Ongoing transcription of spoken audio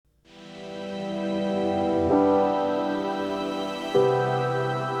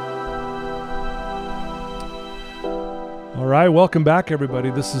right, welcome back,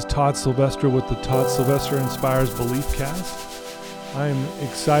 everybody. This is Todd Sylvester with the Todd Sylvester Inspires Belief Cast. I'm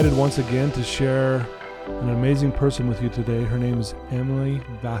excited once again to share an amazing person with you today. Her name is Emily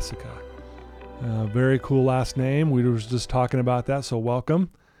Vasica. Very cool last name. We were just talking about that, so welcome.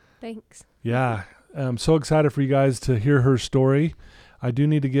 Thanks. Yeah, I'm so excited for you guys to hear her story. I do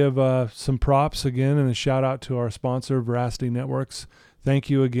need to give some props again and a shout out to our sponsor, Veracity Networks. Thank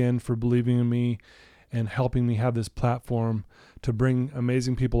you again for believing in me and helping me have this platform to bring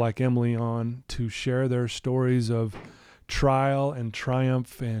amazing people like Emily on to share their stories of trial and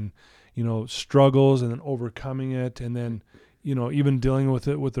triumph and, struggles and then overcoming it and then, even dealing with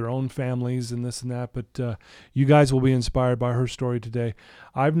it with their own families and this and that. But you guys will be inspired by her story today.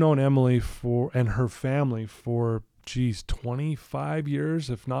 I've known Emily and her family for 25 years,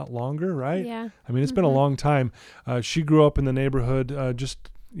 if not longer, right? Yeah. I mean, it's been a long time. She grew up in the neighborhood,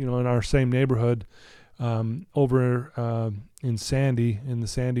 in our same neighborhood, over in the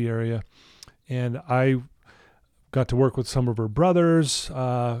Sandy area. And I got to work with some of her brothers.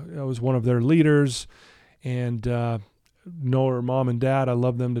 I was one of their leaders and know her mom and dad. I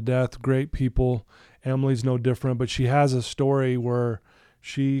love them to death. Great people. Emily's no different, but she has a story where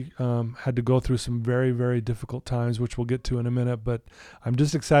she had to go through some very, very difficult times, which we'll get to in a minute. But I'm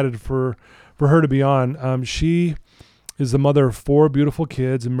just excited for her to be on. She is the mother of 4 beautiful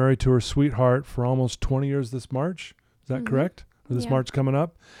kids and married to her sweetheart for almost 20 years this March. Is that correct? Or this March coming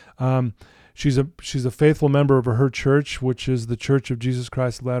up. She's a faithful member of her church, which is the Church of Jesus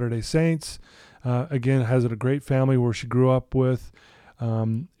Christ of Latter-day Saints. Again, has a great family where she grew up with.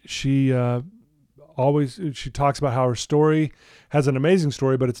 She talks about how her story has an amazing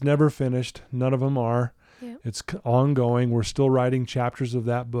story, but it's never finished. None of them are. Yep. It's ongoing. We're still writing chapters of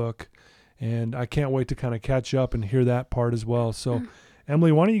that book. And I can't wait to kind of catch up and hear that part as well. So,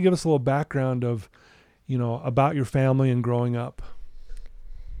 Emily, why don't you give us a little background of, about your family and growing up?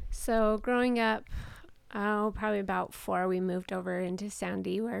 So growing up, probably about 4, we moved over into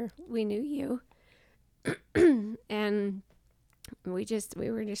Sandy where we knew you. And we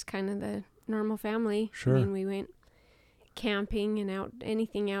were just kind of the normal family. Sure. I mean, we went camping and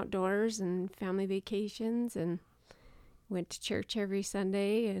anything outdoors and family vacations and went to church every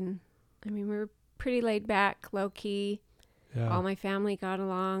Sunday. And I mean, we were pretty laid back, low key. Yeah. All my family got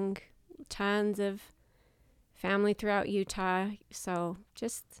along. Tons of family throughout Utah. So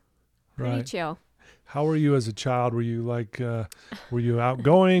just pretty chill. How were you as a child? Were you were you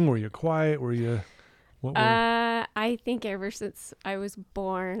outgoing? Were you quiet? I think ever since I was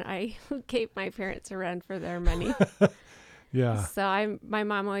born, I gave my parents a run for their money. Yeah. So my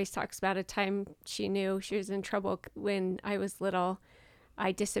mom always talks about a time she knew she was in trouble when I was little.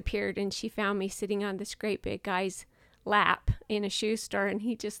 I disappeared and she found me sitting on this great big guy's lap in a shoe store, and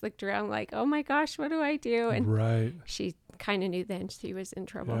he just looked around like, oh my gosh, what do I do? And she kind of knew then she was in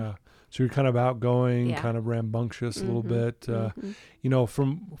trouble. Yeah. So you're kind of outgoing, kind of rambunctious a little bit.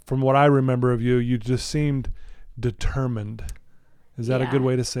 From what I remember of you, you just seemed determined. Is that a good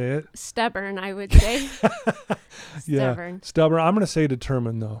way to say it? Stubborn, I would say. Stubborn. Stubborn. I'm going to say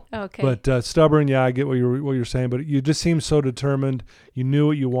determined though. Okay. But stubborn, yeah, I get what you're saying. But you just seemed so determined. You knew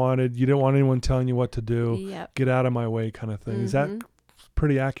what you wanted. You didn't want anyone telling you what to do. Yep. Get out of my way, kind of thing. Is that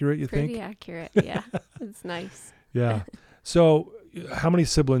pretty accurate? You think? Pretty accurate. Yeah. It's nice. Yeah. So, how many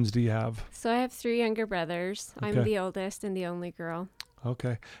siblings do you have? So I have 3 younger brothers. Okay. I'm the oldest and the only girl.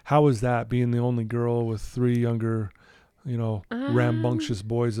 Okay. How was that, being the only girl with 3 younger, rambunctious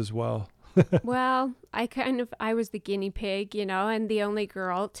boys as well? Well, I was the guinea pig, and the only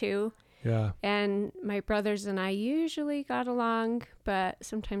girl too. Yeah. And my brothers and I usually got along, but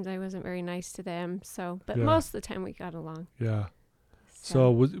sometimes I wasn't very nice to them. But most of the time we got along. Yeah.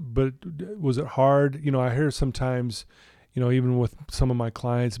 So was it hard? I hear sometimes, even with some of my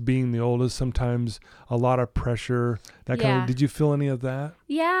clients being the oldest, sometimes a lot of pressure, that kind of, did you feel any of that?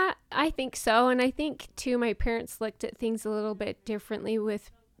 Yeah, I think so. And I think too, my parents looked at things a little bit differently with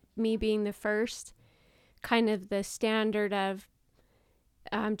me being the first. Kind of the standard of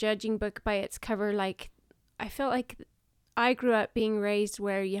judging book by its cover. Like, I felt like I grew up being raised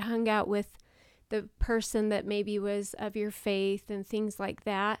where you hung out with the person that maybe was of your faith and things like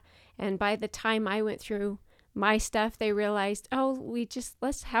that. And by the time I went through my stuff, they realized,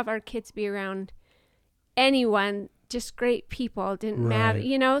 let's have our kids be around anyone, just great people. It didn't matter,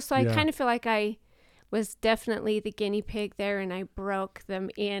 so I kind of feel like I was definitely the guinea pig there, and I broke them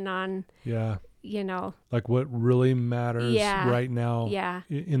in on, like what really matters right now,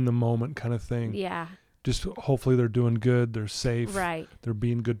 in the moment kind of thing. Yeah. Just hopefully they're doing good, they're safe, they're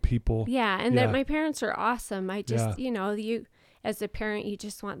being good people. Yeah, and that my parents are awesome. I just, as a parent, you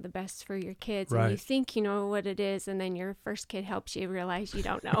just want the best for your kids, Right. and you think you know what it is, and then your first kid helps you realize you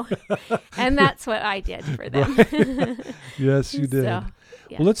don't know. And that's what I did for them. Yes, you did. So,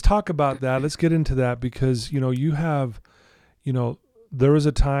 yeah. Well, let's talk about that. Let's get into that because, you have, there was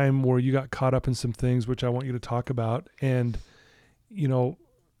a time where you got caught up in some things, which I want you to talk about. And,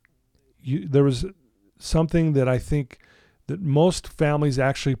 there was something that I think that most families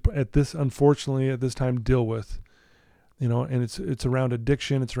actually unfortunately at this time deal with, and it's around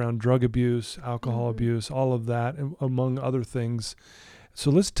addiction, it's around drug abuse, alcohol abuse, all of that, among other things. So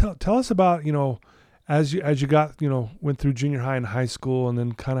let's tell us about, as you got, went through junior high and high school, and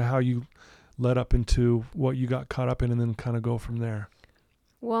then kind of how you led up into what you got caught up in, and then kind of go from there.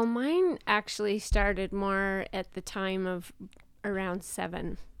 Well, mine actually started more at the time of around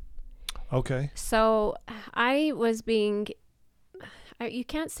 7. Okay. So I was you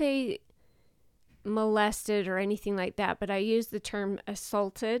can't say molested or anything like that, but I use the term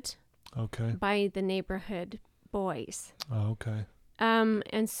assaulted by the neighborhood boys. Oh, okay.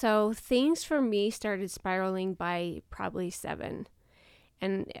 And so things for me started spiraling by probably 7.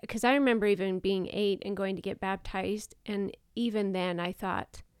 And because I remember even being 8 and going to get baptized. And even then I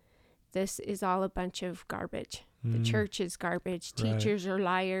thought, this is all a bunch of garbage. The church is garbage. Right. Teachers are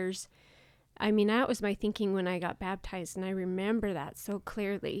liars. I mean, that was my thinking when I got baptized. And I remember that so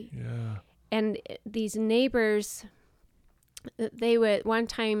clearly. Yeah. And these neighbors, they would, one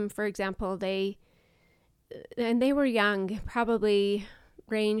time, for example, they were young, probably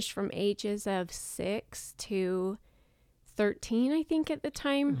ranged from ages of 6 to 13, I think, at the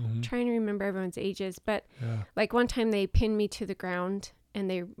time. I'm trying to remember everyone's ages. But like one time they pinned me to the ground and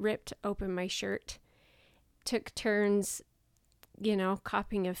they ripped open my shirt, took turns,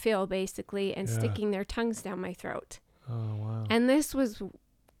 copying a fill basically, and sticking their tongues down my throat. Oh, wow. And this was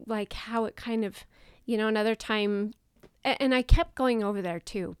like how it kind of, another time. And I kept going over there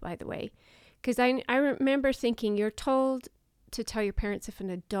too, by the way. Because I remember thinking, you're told to tell your parents if an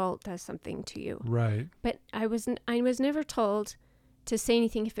adult does something to you. Right. But I was never told to say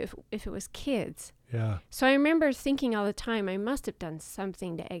anything if it was kids. Yeah. So I remember thinking all the time, I must have done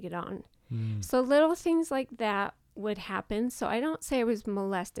something to egg it on. So little things like that would happen. So I don't say I was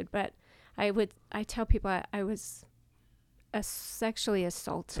molested, but I tell people I was sexually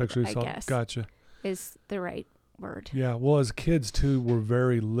assaulted, I guess. Gotcha. Is the right word. Yeah. Well, as kids too, we're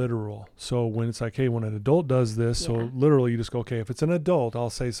very literal. So when it's like, hey, when an adult does this, Yeah. so literally you just go, okay, if it's an adult, I'll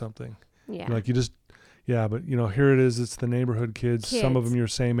say something. Yeah. Like you just, but here it is. It's the neighborhood kids. Some of them your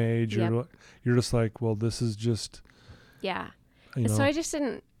same age. Yep. You're just like, well, this is just. Yeah. And so I just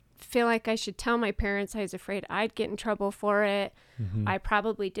didn't feel like I should tell my parents. I was afraid I'd get in trouble for it. I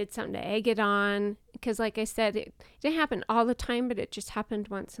probably did something to egg it on. Because like I said, it didn't happen all the time, but it just happened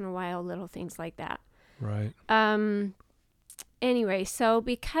once in a while, little things like that. Right. Anyway, so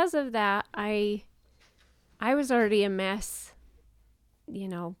because of that, I was already a mess,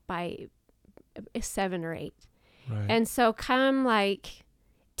 by 7 or 8. Right. And so come like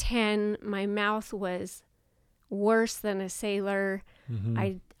 10, my mouth was worse than a sailor.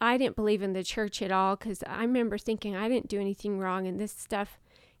 I didn't believe in the church at all because I remember thinking I didn't do anything wrong and this stuff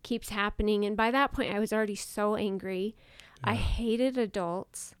keeps happening. And by that point, I was already so angry. I hated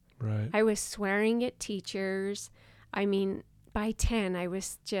adults. Right. I was swearing at teachers. I mean, by 10, I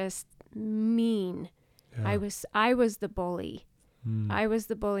was just mean. Yeah. I was the bully. I was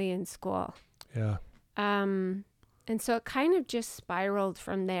the bully in school. Yeah. And so it kind of just spiraled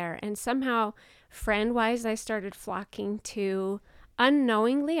from there. And somehow, friend-wise, I started flocking to,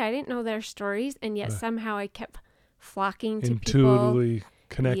 unknowingly, I didn't know their stories, and yet somehow I kept flocking to intuitively people.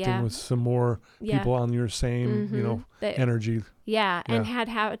 Connecting with some more people on your same, energy. Yeah, and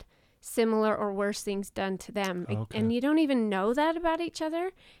had similar or worse things done to them. Okay. And you don't even know that about each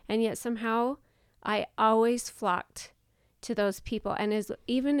other, and yet somehow I always flocked to those people. And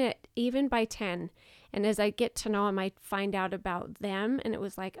even by 10, and as I get to know them, I find out about them, and it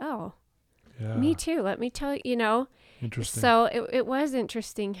was like, oh, me too. Let me tell you, Interesting. So it was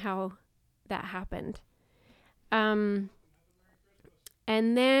interesting how that happened. And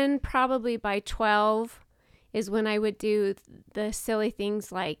then probably by 12 is when I would do the silly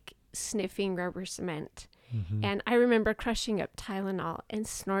things like sniffing rubber cement. And I remember crushing up Tylenol and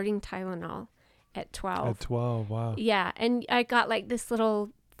snorting Tylenol at 12. At 12, wow. Yeah, and I got like this little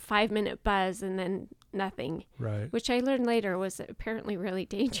 5-minute buzz and then nothing. Right. Which I learned later was apparently really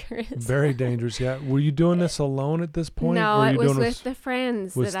dangerous. Very dangerous, yeah. Were you doing this alone at this point? No, it was with the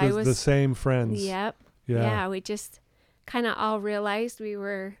friends that I was. The same friends. Yep. Yeah. Yeah, we just kind of all realized we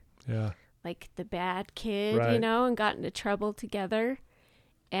were like the bad kid, and got into trouble together.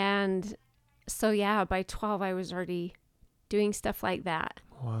 And so, by 12, I was already doing stuff like that.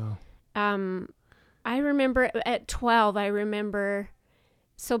 Wow. I remember at 12,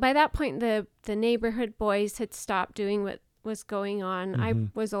 so by that point, the neighborhood boys had stopped doing what was going on. I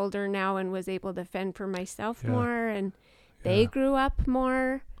was older now and was able to fend for myself more, and they grew up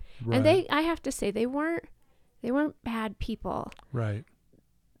more. Right. And I have to say, they weren't bad people. Right.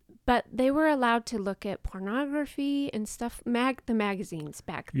 But they were allowed to look at pornography and stuff, the magazines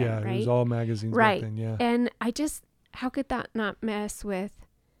back then, right? Yeah, it was all magazines right. back then, yeah. And how could that not mess with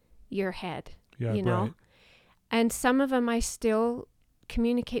your head, Yeah, you know? right. And some of them I still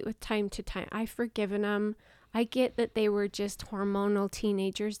communicate with time to time. I've forgiven them. I get that they were just hormonal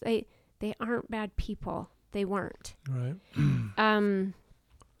teenagers. They aren't bad people. They weren't. Right.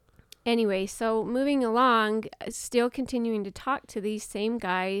 Anyway, so moving along, still continuing to talk to these same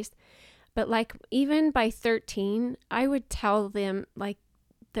guys, but like even by 13, I would tell them like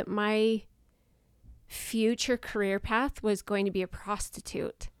that my future career path was going to be a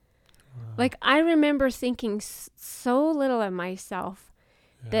prostitute. Like I remember thinking so little of myself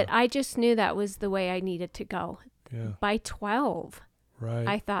that I just knew that was the way I needed to go. Yeah. By 12, right.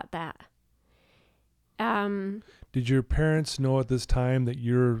 I thought that. Did your parents know at this time that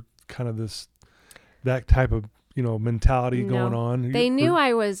you're kind of that type of, mentality going on? They knew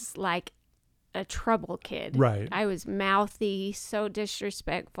I was like a trouble kid. Right. I was mouthy, so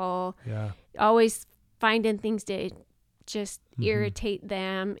disrespectful. Yeah. Always finding things to just irritate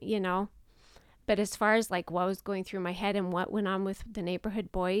them, But as far as like what was going through my head and what went on with the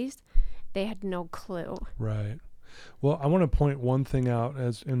neighborhood boys, they had no clue. Right. Well, I want to point one thing out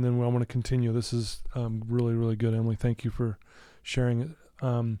and then I want to continue. This is really, really good, Emily. Thank you for sharing it.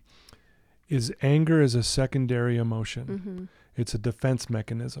 Is anger is a secondary emotion. It's a defense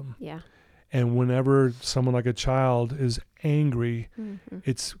mechanism. Yeah. And whenever someone like a child is angry,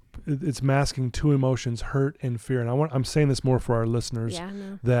 it's masking two emotions, hurt and fear. And I'm saying this more for our listeners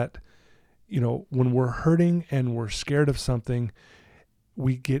that, when we're hurting and we're scared of something,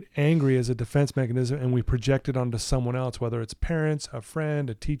 we get angry as a defense mechanism and we project it onto someone else, whether it's parents, a friend,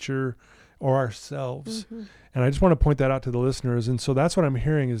 a teacher, or ourselves. And I just want to point that out to the listeners. And so that's what I'm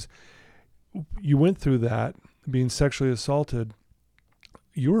hearing is you went through that, being sexually assaulted.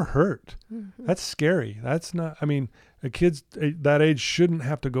 You were hurt. That's scary. That's not, a kid's that age shouldn't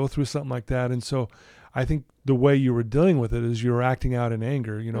have to go through something like that. And so I think the way you were dealing with it is you were acting out in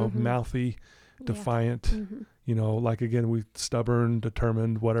anger, mouthy, defiant, like again, stubborn,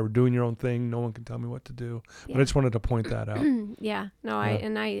 determined, whatever, doing your own thing. No one can tell me what to do. But I just wanted to point that out.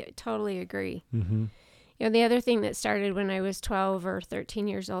 I totally agree. The other thing that started when I was 12 or 13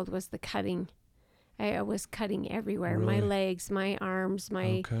 years old was the cutting. I was cutting everywhere. Really? My legs, my arms,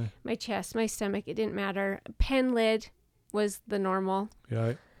 my chest, my stomach. It didn't matter. Pen lid was the normal.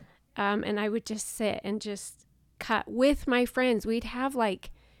 Yeah. And I would just sit and just cut with my friends. We'd have like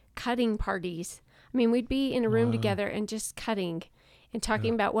cutting parties. We'd be in a room together and just cutting and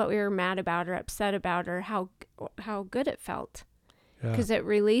talking about what we were mad about or upset about or how good it felt. Because it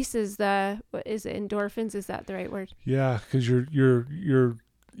releases what is it, endorphins? Is that the right word? Yeah, because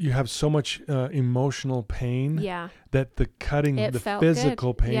you have so much emotional pain that the cutting, the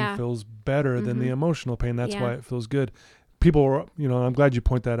physical pain feels better than the emotional pain. That's why it feels good. People are, I'm glad you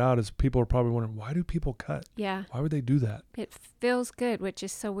point that out, is people are probably wondering, why do people cut? Yeah. Why would they do that? It feels good, which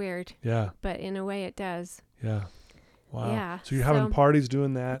is so weird. Yeah. But in a way it does. Yeah. Wow. Yeah. So you're having parties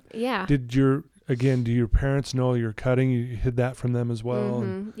doing that. Yeah. Do your parents know you're cutting? You hid that from them as well?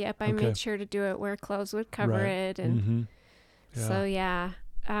 Yep. I made sure to do it where clothes would cover it. And so, yeah.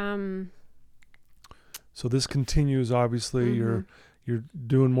 So this continues, obviously. You're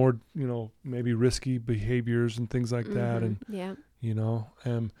doing more, maybe risky behaviors and things like that. And,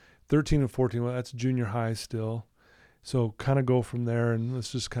 13 and 14, well, that's junior high still. So kind of go from there and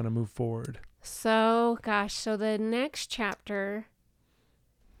let's just kind of move forward. So the next chapter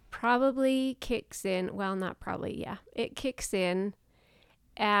probably kicks in. Well, not probably. Yeah. It kicks in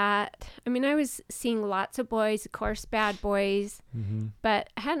I was seeing lots of boys, of course, bad boys, but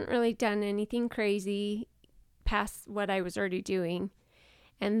I hadn't really done anything crazy past what I was already doing.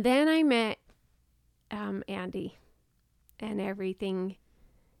 And then I met Andy, and everything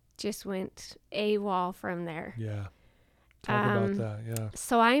just went AWOL from there. Yeah. Talk about that, yeah.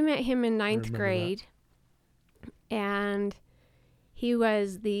 So I met him in 9th grade, and he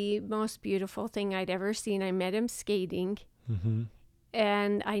was the most beautiful thing I'd ever seen. I met him skating,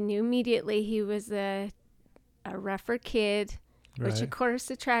 and I knew immediately he was a rougher kid, which of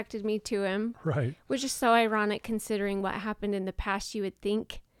course attracted me to him. Right. Which is so ironic considering what happened in the past. You would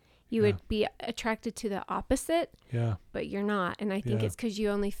think you would be attracted to the opposite. Yeah. But you're not. And I think it's because you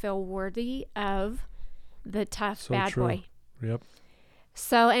only feel worthy of the tough bad boy. Yep.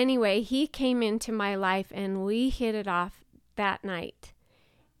 So anyway, he came into my life and we hit it off that night.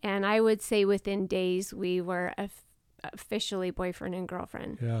 And I would say within days we were officially boyfriend and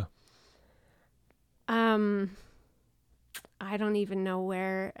girlfriend. Yeah. I don't even know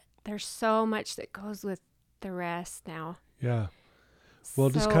where. There's so much that goes with the rest now. Yeah. Well,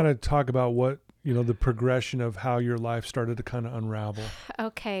 just kind of talk about what, the progression of how your life started to kind of unravel.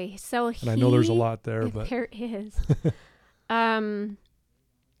 Okay. So And I know there's a lot there, but there is.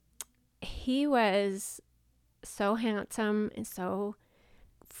 He was so handsome and so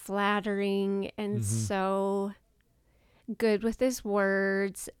flattering and so good with his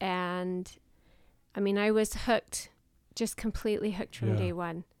words. And I mean, I was hooked, just completely hooked from day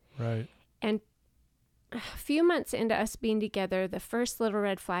one. Right. And a few months into us being together, the first little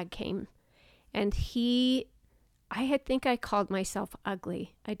red flag came. And I think I called myself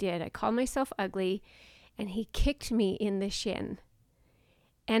ugly. I did. I called myself ugly, and he kicked me in the shin.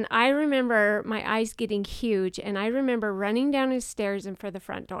 And I remember my eyes getting huge, and I remember running down his stairs and for the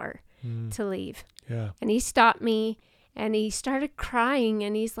front door to leave. Yeah. And he stopped me, and he started crying,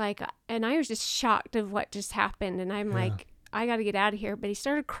 and he's like, and I was just shocked of what just happened. And I'm like, I got to get out of here. But he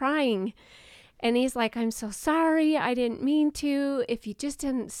started crying, and he's like, I'm so sorry. I didn't mean to. If you just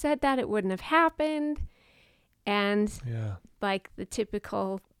hadn't said that, it wouldn't have happened. And like the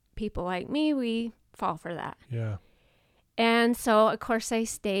typical people like me, we fall for that. Yeah. And so, of course, I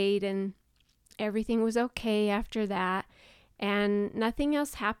stayed, and everything was okay after that. And nothing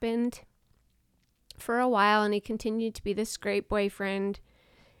else happened for a while, and he continued to be this great boyfriend.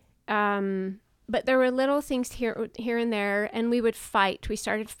 But there were little things here and there, and we would fight. We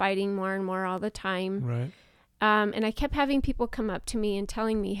started fighting more and more all the time. Right. And I kept having people come up to me and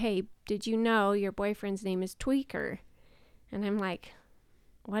telling me, hey, did you know your boyfriend's name is Tweaker? And I'm like,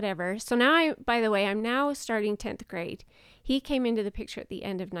 whatever. So now by the way, I'm now starting 10th grade. He came into the picture at the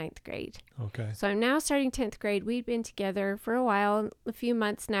end of 9th grade. Okay. So I'm now starting 10th grade. We'd been together for a while, a few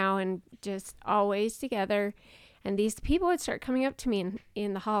months now, and just always together. And these people would start coming up to me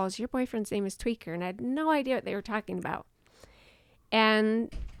in the halls. Your boyfriend's name is Tweaker. And I had no idea what they were talking about.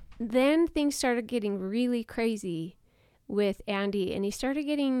 And then things started getting really crazy with Andy. And he started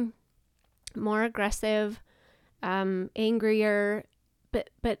getting more aggressive, angrier.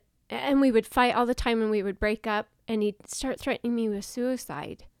 And we would fight all the time, and we would break up. And he'd start threatening me with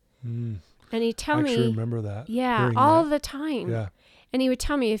suicide. And he'd tell me. I actually remember that. Yeah, all the time. Yeah. And he would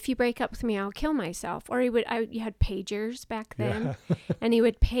tell me, if you break up with me, I'll kill myself. Or you had pagers back then. Yeah. And he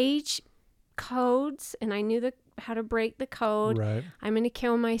would page codes, and I knew how to break the code. Right. I'm going to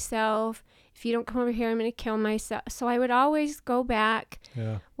kill myself. If you don't come over here, I'm going to kill myself. So I would always go back.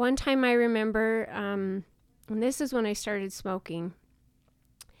 Yeah. One time I remember, and this is when I started smoking.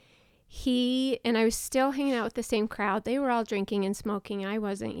 And I was still hanging out with the same crowd. They were all drinking and smoking. I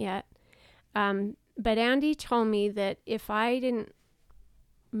wasn't yet. But Andy told me that if I didn't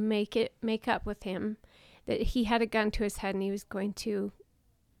make up with him, that he had a gun to his head and he was going to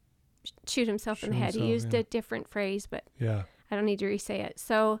shoot himself in the head. He used a different phrase, but I don't need to re-say it.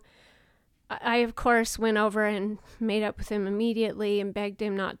 So I, of course, went over and made up with him immediately and begged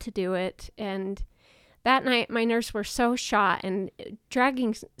him not to do it. And that night, my nerves were so shot, and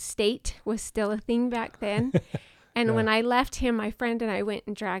dragging state was still a thing back then. And when I left him, my friend and I went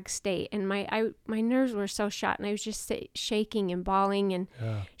and dragged state, and my nerves were so shot, and I was just shaking and bawling. And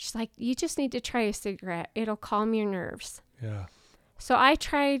she's like, "You just need to try a cigarette. It'll calm your nerves." Yeah. So I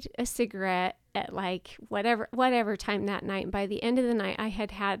tried a cigarette at like whatever time that night. And by the end of the night, I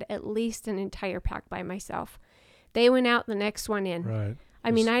had at least an entire pack by myself. They went out, the next one in. Right.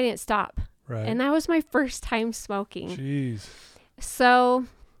 I mean, I didn't stop. Right. And that was my first time smoking. Jeez. So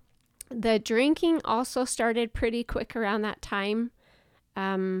the drinking also started pretty quick around that time.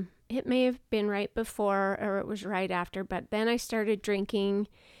 It may have been right before or it was right after, but then I started drinking.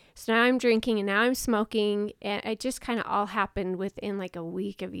 So now I'm drinking and now I'm smoking. And it just kind of all happened within like a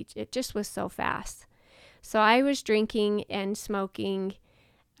week of each. It just was so fast. So I was drinking and smoking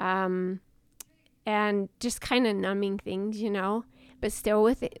and just kind of numbing things, but still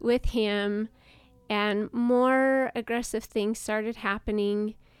with him, and more aggressive things started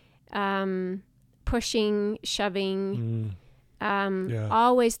happening, pushing, shoving,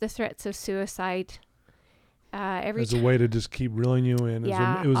 always the threats of suicide. As a way to just keep reeling you in.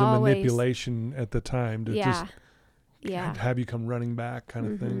 It was a manipulation at the time to just have you come running back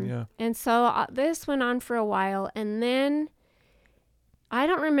kind of thing. Yeah. And so this went on for a while, and then I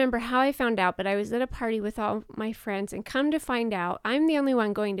don't remember how I found out, but I was at a party with all my friends, and come to find out, I'm the only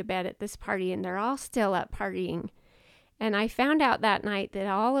one going to bed at this party, and they're all still up partying. And I found out that night that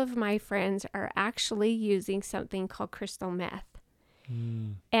all of my friends are actually using something called crystal meth.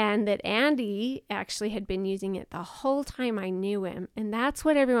 And that Andy actually had been using it the whole time I knew him. And that's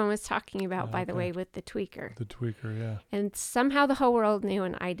what everyone was talking about, by the way, with the tweaker. The tweaker, yeah. And somehow the whole world knew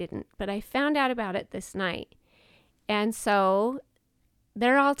and I didn't. But I found out about it this night. And so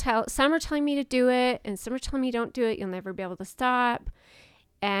they're all some are telling me to do it and some are telling me don't do it. You'll never be able to stop.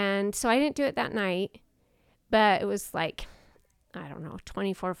 And so I didn't do it that night. But it was like, I don't know,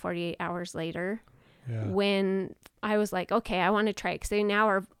 24, 48 hours later. Yeah. When I was like, okay, I want to try it because they now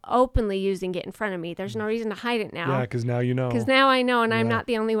are openly using it in front of me. There's no reason to hide it now. Yeah, because now you know. Because now I know, and I'm not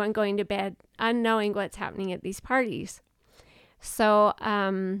the only one going to bed unknowing what's happening at these parties. So,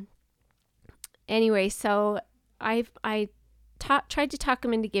 anyway, so I tried to talk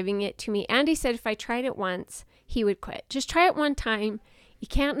him into giving it to me. Andy said if I tried it once, he would quit. Just try it one time. You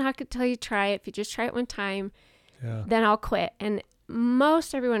can't knock it till you try it. If you just try it one time, then I'll quit. And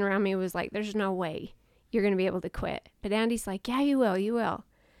most everyone around me was like, there's no way you're going to be able to quit. But Andy's like, yeah, you will.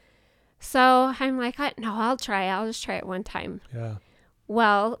 So I'm like, no, I'll try. I'll just try it one time. Yeah.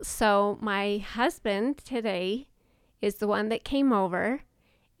 Well, so my husband today is the one that came over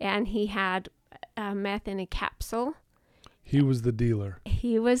and he had meth in a capsule. He was the dealer.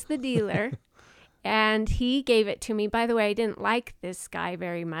 And he gave it to me. By the way, I didn't like this guy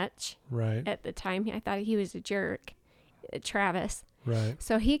very much. Right. At the time. I thought he was a jerk. Travis. Right.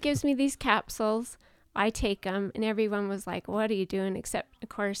 So he gives me these capsules. I take them, and everyone was like, what are you doing? Except, of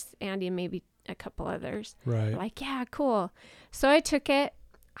course, Andy and maybe a couple others. Right. Like, yeah, cool. So I took it.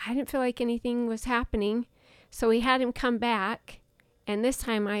 I didn't feel like anything was happening. So we had him come back, and this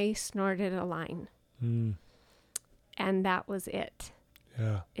time I snorted a line. And that was it.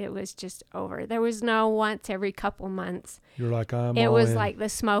 Yeah. It was just over. There was no once every couple months. You're like, it was like the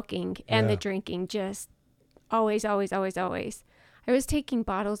smoking and the drinking, just always. I was taking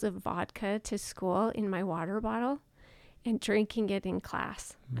bottles of vodka to school in my water bottle and drinking it in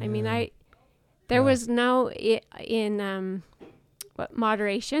class. Man. I mean, there was no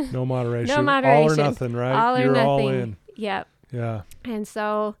moderation. No moderation. No moderation. All or nothing, right? You're nothing. All in. Yep. Yeah. And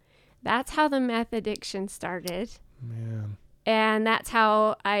so that's how the meth addiction started. Man. And that's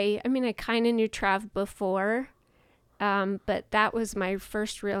how I kind of knew Trav before, but that was my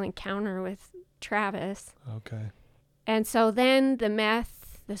first real encounter with Travis. Okay. And so then the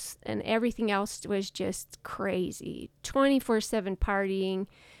meth and everything else was just crazy. 24/7 partying.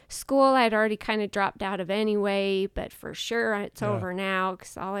 School I'd already kind of dropped out of anyway, but for sure it's over now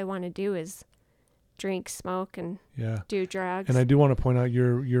because all I want to do is drink, smoke, and do drugs. And I do want to point out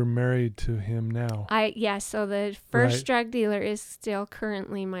you're married to him now. So the first drug dealer is still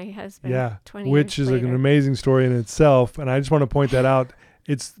currently my husband. Yeah, 20 which years is later. an amazing story in itself. And I just want to point that out.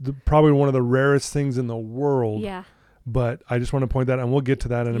 It's probably one of the rarest things in the world. Yeah. But I just want to point that out, and we'll get to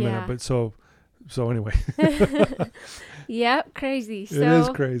that in a minute. But so anyway. Yep, crazy. It is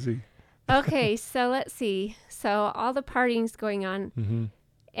crazy. Okay, so let's see. So all the partying's going on. Mm-hmm.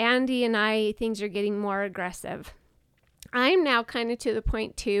 Andy and I, things are getting more aggressive. I'm now kind of to the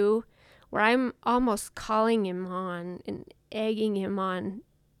point too where I'm almost calling him on and egging him on,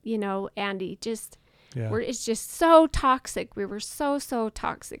 Andy, it's just so toxic. We were so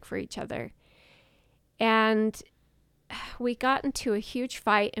toxic for each other. And we got into a huge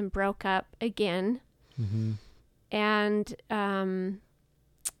fight and broke up again. Mm-hmm. And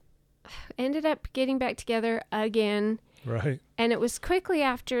ended up getting back together again. Right. And it was quickly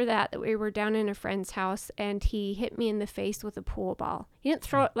after that we were down in a friend's house and he hit me in the face with a pool ball. He didn't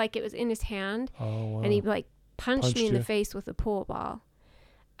throw it like it was in his hand. Oh, wow. And he punched me in the face with a pool ball.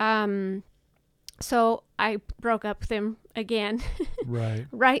 So I broke up with him again. Right.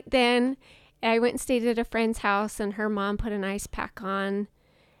 Right then I went and stayed at a friend's house and her mom put an ice pack on.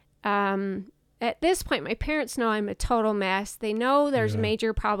 At this point, my parents know I'm a total mess. They know there's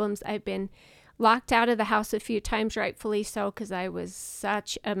major problems. I've been locked out of the house a few times, rightfully so, because I was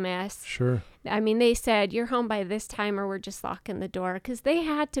such a mess. Sure. I mean, they said, you're home by this time or we're just locking the door, because they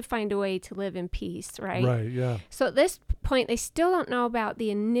had to find a way to live in peace, right? Right, yeah. So at this point, they still don't know about the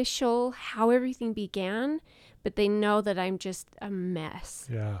initial, how everything began, but they know that I'm just a mess.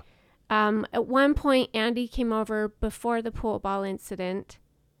 Yeah. At one point, Andy came over before the pool ball incident.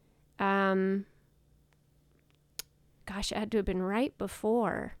 It had to have been right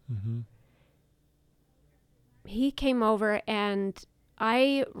before. Mm-hmm. He came over and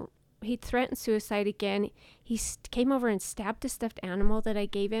he threatened suicide again. He came over and stabbed a stuffed animal that I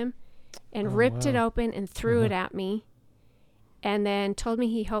gave him and ripped it open and threw it at me and then told me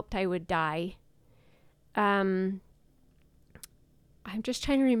he hoped I would die. I'm just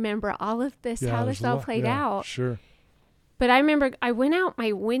trying to remember all of this, how this all played out. Sure. But I remember I went out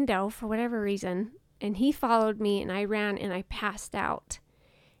my window for whatever reason, and he followed me, and I ran, and I passed out.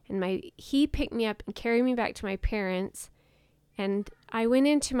 And he picked me up and carried me back to my parents. And I went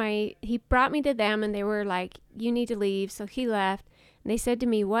he brought me to them, and they were like, you need to leave. So he left. And they said to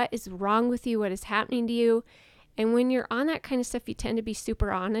me, what is wrong with you? What is happening to you? And when you're on that kind of stuff, you tend to be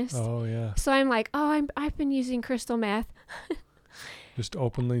super honest. Oh, yeah. So I'm like, I've been using crystal meth. Just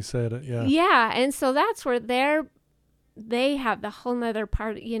openly said it, yeah. Yeah. And so that's where they have the whole nother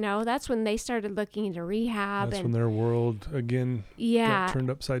part, that's when they started looking into rehab. That's when their world, again, got turned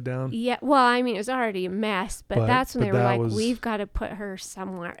upside down. Yeah. Well, I mean, it was already a mess, but that's when they were like, we've got to put her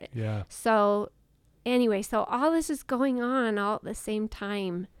somewhere. Yeah. So anyway, so all this is going on all at the same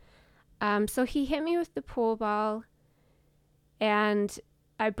time. So he hit me with the pool ball, and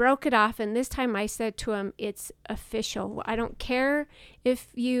I broke it off. And this time I said to him, it's official. I don't care if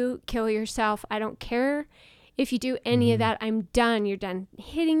you kill yourself. I don't care if you do any of that. I'm done. You're done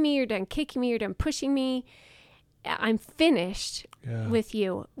hitting me. You're done kicking me. You're done pushing me. I'm finished with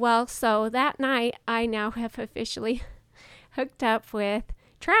you. Well, so that night I now have officially hooked up with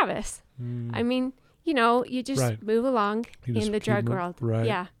Travis. I mean, you just move along in the drug world. Right.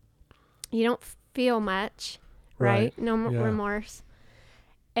 Yeah. You don't feel much, right? No remorse.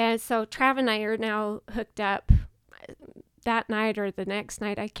 And so Trav and I are now hooked up that night or the next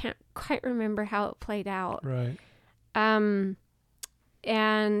night. I can't quite remember how it played out. Right. And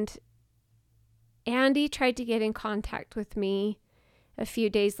Andy tried to get in contact with me a few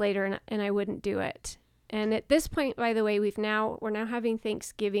days later, and I wouldn't do it. And at this point, by the way, we're now having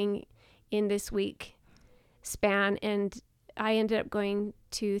Thanksgiving in this week span, and I ended up going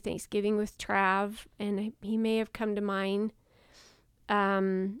to Thanksgiving with Trav, and he may have come to mine.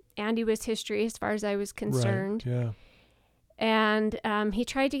 Andy was history as far as I was concerned. Right, yeah. And he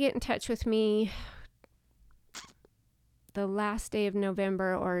tried to get in touch with me the last day of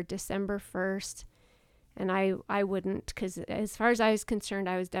November or December 1st, and I wouldn't, because as far as I was concerned,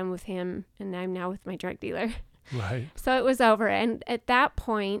 I was done with him, and I'm now with my drug dealer. Right. So it was over, and at that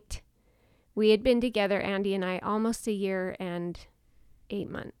point, we had been together, Andy and I, almost a year and 8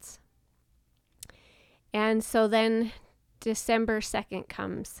 months. And so then December 2nd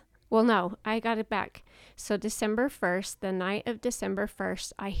comes. Well, no, I got it back. So December 1st, the night of December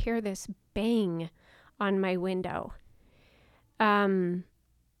 1st, I hear this bang on my window.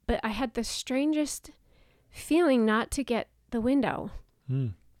 But I had the strangest feeling not to get the window.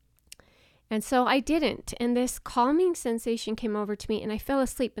 And so I didn't. And this calming sensation came over to me, and I fell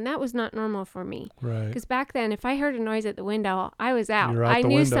asleep. And that was not normal for me. Right. Because back then, if I heard a noise at the window, I was out. You're out I the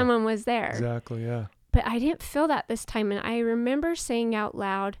knew window. someone was there. Exactly, yeah. But I didn't feel that this time. And I remember saying out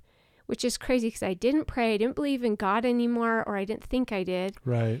loud, which is crazy because I didn't pray. I didn't believe in God anymore, or I didn't think I did.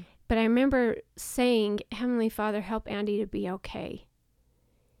 Right. But I remember saying, Heavenly Father, help Andy to be okay.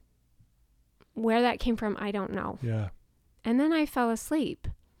 Where that came from, I don't know. Yeah. And then I fell asleep.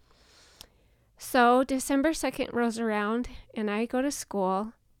 So December 2nd rolls around, and I go to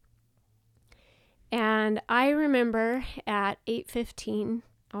school. And I remember at 8:15,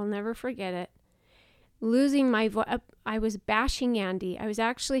 I'll never forget it, losing my voice. I was bashing Andy. I was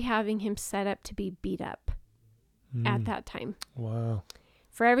actually having him set up to be beat up at that time. Wow.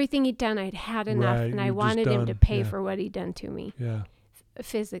 For everything he'd done, I'd had enough, Right, and I you've just wanted him to done, pay yeah. for what he'd done to me. Yeah.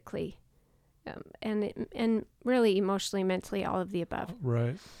 Physically. And really emotionally, mentally, all of the above.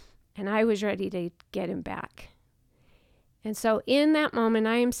 Right. And I was ready to get him back. And so in that moment,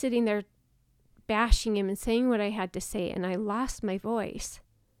 I am sitting there bashing him and saying what I had to say, and I lost my voice.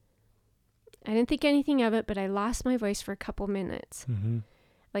 I didn't think anything of it, but I lost my voice for a couple minutes,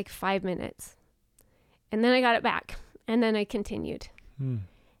 like 5 minutes. And then I got it back, and then I continued. And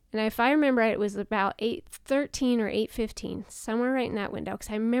if I remember right, it was about 8:13 or 8:15, somewhere right in that window, because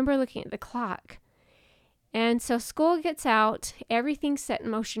I remember looking at the clock. And so school gets out, everything's set in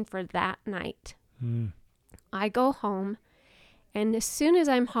motion for that night. I go home, and as soon as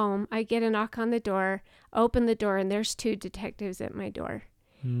I'm home, I get a knock on the door, open the door, and there's 2 detectives at my door.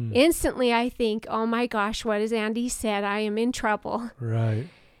 Instantly, I think, oh my gosh, what has Andy said? I am in trouble. Right.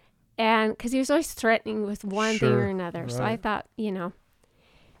 And because he was always threatening with one thing or another. Right. So I thought,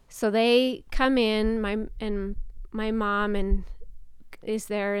 So they come in, my mom is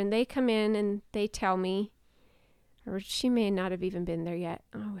there, and they come in and they tell me, or she may not have even been there yet.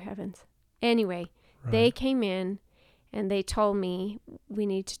 Oh, heavens. Anyway, They came in and they told me, we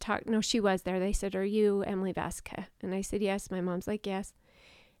need to talk. No, she was there. They said, are you Emily Vasca? And I said, yes. My mom's like, yes.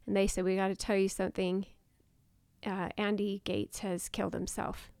 And they said, we got to tell you something. Andy Gates has killed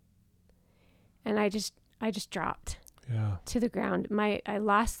himself. And I just dropped to the ground. I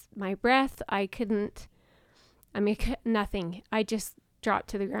lost my breath. I couldn't I mean, nothing. I just dropped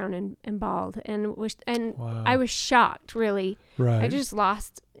to the ground and bawled and Wow. I was shocked, really. Right. I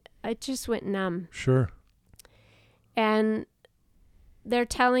just went numb. Sure. And they're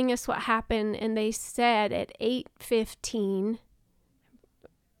telling us what happened, and they said at 8:15,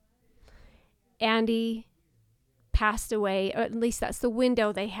 Andy passed away, or at least that's the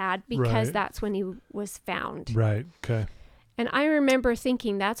window they had, because Right. that's when he was found. Right. Okay. And I remember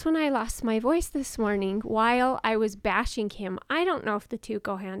thinking, that's when I lost my voice this morning while I was bashing him. I don't know if the two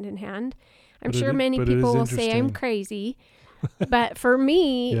go hand in hand. I'm sure many people will say I'm crazy. But for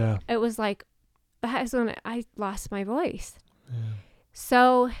me, Yeah. it was like, that's when I lost my voice. Yeah.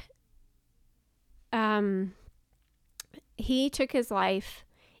 So he took his life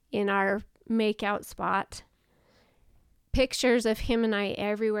in our makeout spot. Pictures of him and I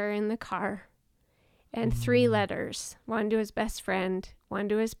everywhere in the car. And 3 letters, one to his best friend, one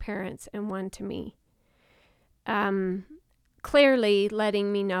to his parents, and one to me. Clearly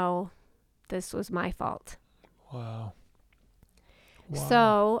letting me know this was my fault. Wow.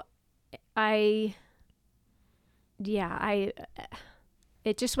 So it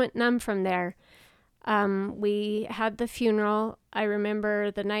just went numb from there. We had the funeral. I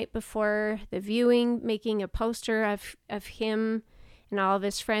remember the night before the viewing, making a poster of him and all of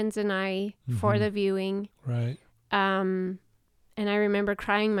his friends and I for the viewing. Right. And I remember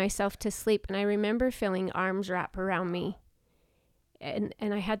crying myself to sleep, and I remember feeling arms wrap around me. And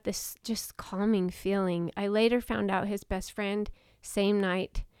I had this just calming feeling. I later found out his best friend, same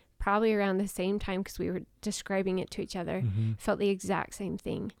night, probably around the same time, because we were describing it to each other, felt the exact same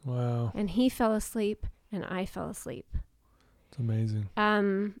thing. Wow. And he fell asleep, and I fell asleep. It's amazing.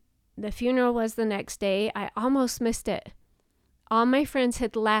 The funeral was the next day. I almost missed it. All my friends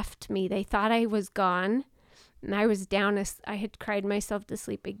had left me. They thought I was gone, and I was down. I had cried myself to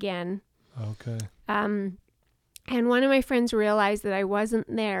sleep again. Okay. And one of my friends realized that I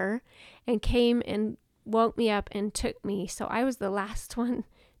wasn't there and came and woke me up and took me. So I was the last one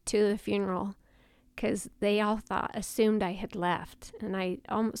to the funeral, because they all assumed I had left, and I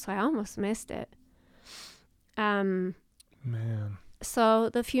almost missed it. Man. So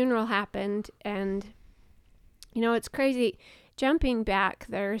the funeral happened, and it's crazy. Jumping back,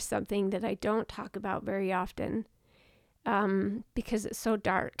 there's something that I don't talk about very often, because it's so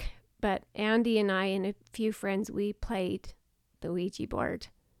dark. But Andy and I and a few friends, we played the Ouija board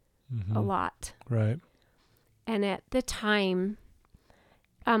a lot. Right. And at the time,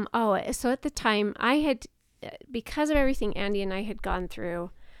 at the time, I had, because of everything Andy and I had gone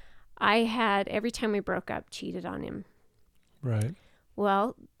through, I had, every time we broke up, cheated on him. Right.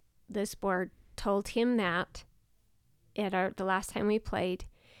 Well, this board told him that at the last time we played,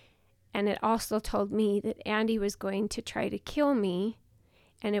 and it also told me that Andy was going to try to kill me,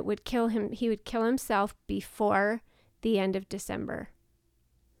 and it would kill him. He would kill himself before the end of December.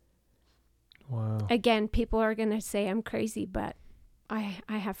 Wow. Again, people are going to say I'm crazy, but I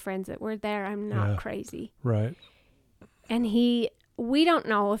have friends that were there. I'm not crazy. Right. And we don't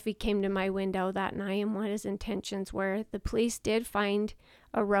know if he came to my window that night and what his intentions were. The police did find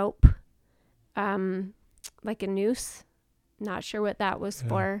a rope, like a noose. Not sure what that was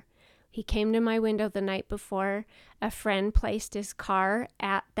for. He came to my window the night before. A friend placed his car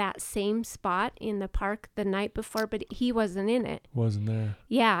at that same spot in the park the night before, but he wasn't in it. Wasn't there.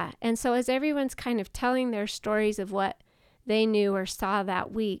 Yeah. And so as everyone's kind of telling their stories of what they knew or saw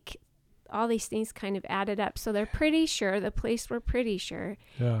that week, all these things kind of added up. So they're pretty sure, the police were pretty sure,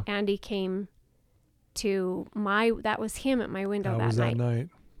 Andy came to that was him at my window that night.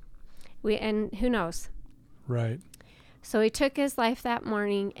 And who knows? Right. So he took his life that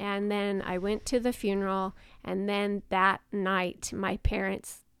morning, and then I went to the funeral, and then that night my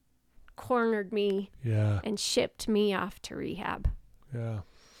parents cornered me and shipped me off to rehab. Yeah.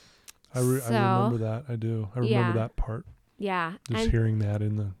 I remember that. I do. I remember that part. Yeah. Just hearing that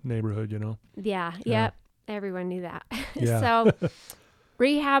in the neighborhood, Yeah. Yep. Everyone knew that. Yeah. So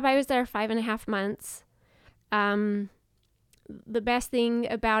rehab, I was there 5.5 months. The best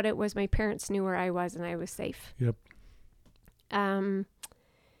thing about it was my parents knew where I was, and I was safe. Yep.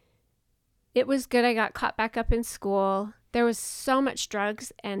 It was good. I got caught back up in school. There was so much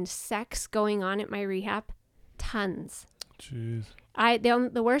drugs and sex going on at my rehab. Tons. Jeez.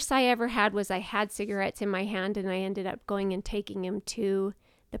 The worst I ever had was I had cigarettes in my hand, and I ended up going and taking him to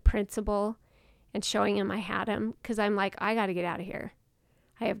the principal and showing him I had him, because I'm like, I got to get out of here.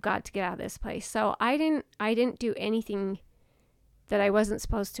 I have got to get out of this place. So I didn't do anything that I wasn't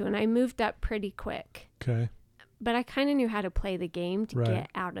supposed to, and I moved up pretty quick. Okay. But I kind of knew how to play the game to get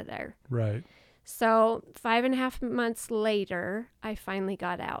out of there. Right. So 5.5 months later, I finally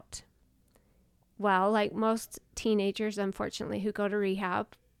got out. well, like most teenagers, unfortunately, who go to rehab,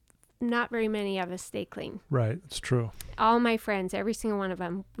 not very many of us stay clean. Right. It's true. All my friends, every single one of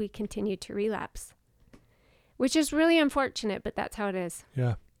them, we continue to relapse, which is really unfortunate, but that's how it is.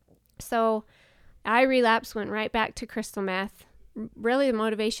 Yeah. So I relapsed, went right back to crystal meth. Really, the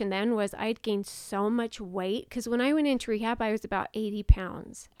motivation then was I'd gained so much weight, because when I went into rehab, I was about 80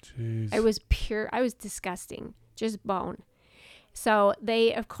 pounds. Jeez. I was disgusting, just bone. So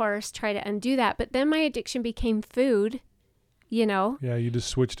they, of course, try to undo that. But then my addiction became food, you know. Yeah, you just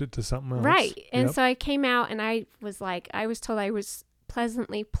switched it to something else. Right. And Yep. so I came out and I was told I was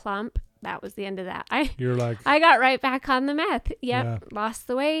pleasantly plump. That was the end of that. You're like, I got right back on the meth. Yep. Yeah. Lost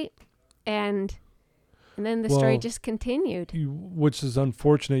the weight. And then the story just continued. which is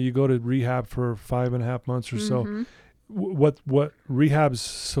unfortunate. You go to rehab for 5.5 months or so. Mhm. What rehab's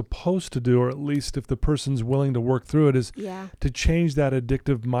supposed to do, or at least if the person's willing to work through it, is Yeah. to change that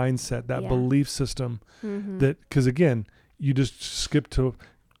addictive mindset, that Yeah. belief system. Mhm. That, because again, you just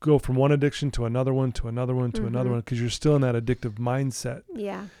go from one addiction to another one, to another one, to another Mhm. one, because you're still in that addictive mindset.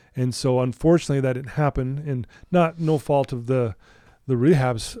 Yeah. And so unfortunately that didn't happen, and no fault of the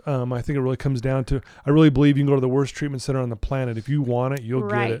rehabs. I think it really comes down to, I really believe you can go to the worst treatment center on the planet. If you want it, you'll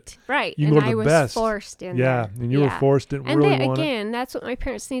get it. Right. You can And go to I the was best. forced in Yeah. there. And you were forced, didn't And really they, want it. again, that's what my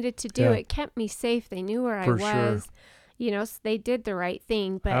parents needed to do. Yeah. It kept me safe. They knew where For I sure. was. You know, so they did the right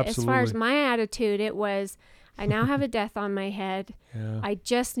thing. But as far as Absolutely. my attitude, it was, I now have a death on my head. Yeah. I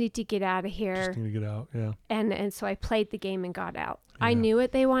just need to get out of here. Just need to get out. Yeah. And so I played the game and got out. I Yeah. knew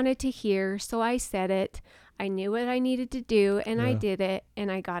what they wanted to hear, so I said it. I knew what I needed to do, and I Yeah. did it,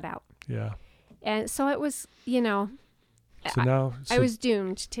 and I got out. Yeah. And so it was, you know, So now, I was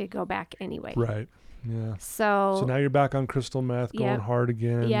doomed to go back anyway. right. Yeah. So So now you're back on crystal meth, going Yep. hard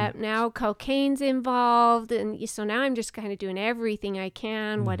again. yeah, now cocaine's involved, and so now I'm just kind of doing everything I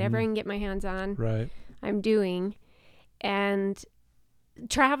can, whatever I Mhm. can get my hands on, Right. I'm doing. And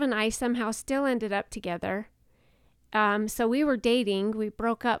Trav and I somehow still ended up together. So we were dating. We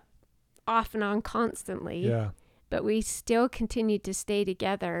broke up off and on constantly, Yeah. but we still continued to stay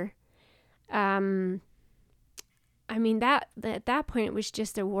together. I mean, at that point, it was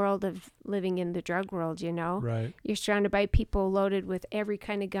just a world of living in the drug world, you know? Right. You're surrounded by people loaded with every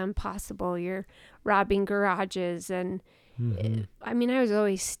kind of gun possible. You're robbing garages. And Mhm. I mean, I was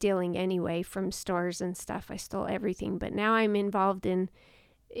always stealing anyway from stores and stuff. I stole everything. But now I'm involved in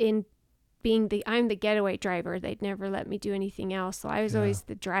being I'm the getaway driver. They'd never let me do anything else. So I was Yeah. always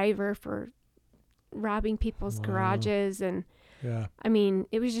the driver for robbing people's Wow. garages. And Yeah. I mean,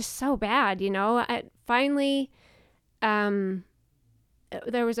 it was just so bad, you know. Finally,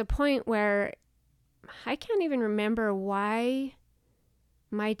 there was a point where I can't even remember why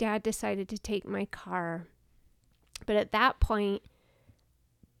my dad decided to take my car. But at that point,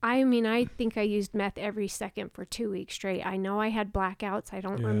 I mean, I think I used meth every second for 2 weeks straight. I know I had blackouts. I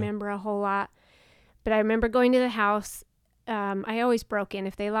don't Yeah. remember a whole lot. But I remember going to the house. I always broke in.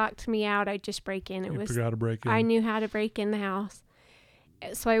 If they locked me out, I'd just break in. You forgot to break in. I knew how to break in the house.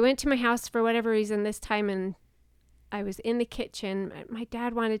 So I went to my house for whatever reason this time, and I was in the kitchen. My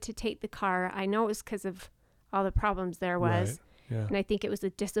dad wanted to take the car. I know it was because of all the problems there was. Right. Yeah. And I think it was a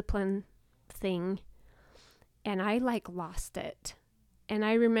discipline thing. And I lost it. And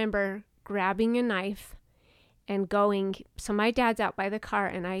I remember grabbing a knife and going. So my dad's out by the car,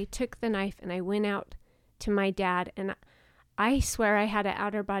 and I took the knife and I went out to my dad. And I swear I had an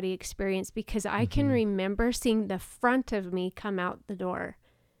outer body experience, because I can remember seeing the front of me come out the door.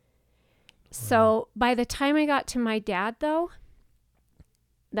 So by the time I got to my dad, though,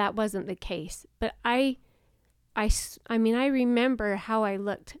 that wasn't the case. But I mean, I remember how I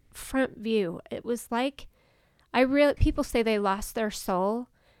looked front view. It was like, people say they lost their soul.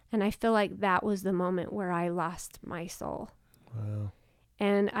 And I feel like that was the moment where I lost my soul. Wow.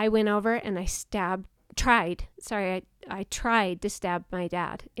 And I went over and I tried to stab my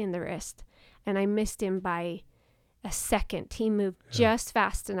dad in the wrist. And I missed him by a second. He moved just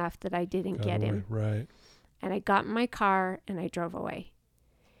fast enough that I didn't Got get away. him. Right. And I got in my car and I drove away.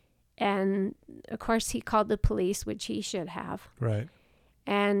 And of course he called the police, which he should have. Right.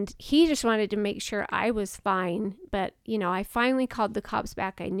 And he just wanted to make sure I was fine. But, you know, I finally called the cops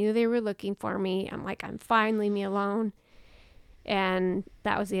back. I knew they were looking for me. I'm like, I'm fine, leave me alone. And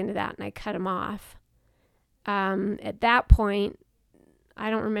that was the end of that. And I cut him off. At that point, I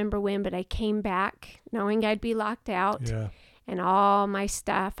don't remember when, but I came back knowing I'd be locked out. Yeah. And all my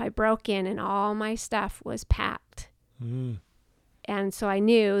stuff, I broke in and all my stuff was packed. Mm. And so I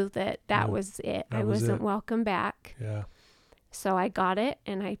knew that Yeah, was it. that I was wasn't it. welcome back. Yeah. So I got it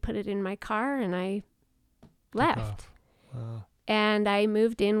and I put it in my car and I Took left. off. Wow. And I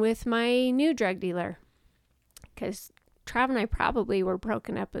moved in with my new drug dealer because Trav and I probably were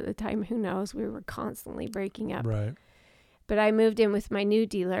broken up at the time. Who knows? We were constantly breaking up. Right. But I moved in with my new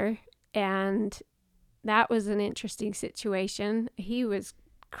dealer, and that was an interesting situation. He was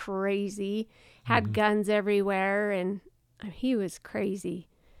crazy, had guns everywhere, and he was crazy.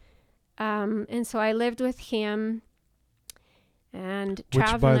 And so I lived with him. And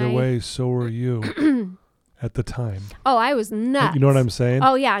Trav Which, by and the I, way, so were you at the time. oh, I was nuts. You know what I'm saying?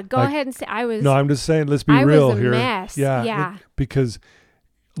 Oh yeah, go Like, ahead and say I was. No, I'm just saying, let's be I real was a here. mess. Yeah. Because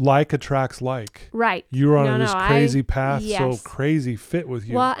like attracts like. Right. You were on No, this no, crazy path, yes. so crazy fit with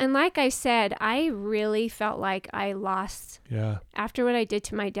you. Well, and like I said, I really felt like I lost. Yeah. After what I did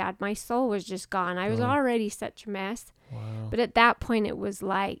to my dad, my soul was just gone. I was Oh. already such a mess. Wow. But at that point, it was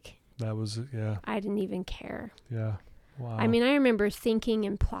like That was, yeah. I didn't even care. Yeah. Wow. I mean, I remember thinking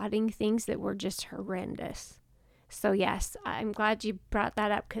and plotting things that were just horrendous. So yes, I'm glad you brought that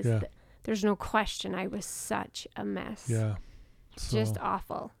up because Yeah. there's no question I was such a mess. Yeah. So, Just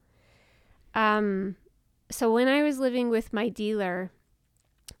awful. So when I was living with my dealer,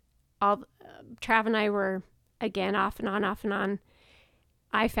 Trav and I were again off and on.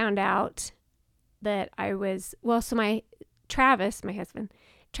 I found out that I was, so Travis, my husband,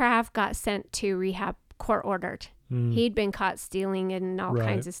 Trav got sent to rehab, court ordered. He'd been caught stealing and all Right.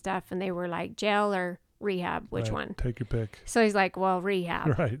 kinds of stuff, and they were like, jail or rehab, which right. one? Take your pick. So he's like, well,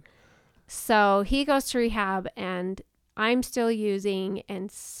 rehab. Right. So he goes to rehab, and I'm still using,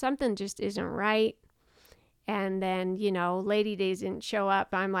 and something just isn't right. And then, Lady Days didn't show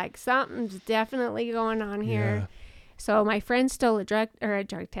up. I'm like, something's definitely going on here. Yeah. So my friend stole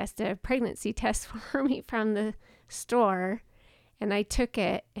a pregnancy test for me from the store, and I took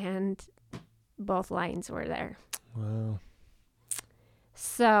it, and both lines were there. Wow.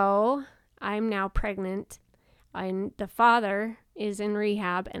 So I'm now pregnant, and the father is in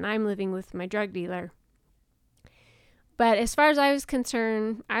rehab, and I'm living with my drug dealer. But as far as I was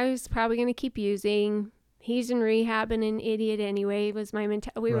concerned, I was probably going to keep using. He's in rehab and an idiot anyway, was my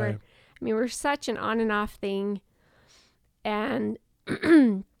mentality. We're such an on and off thing. And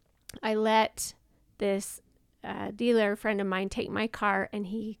I let this dealer friend of mine take my car, and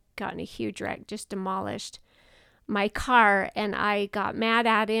he got in a huge wreck, just demolished my car, and I got mad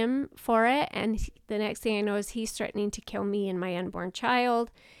at him for it. And the next thing I know is he's threatening to kill me and my unborn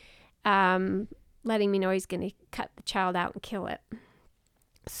child, letting me know he's going to cut the child out and kill it.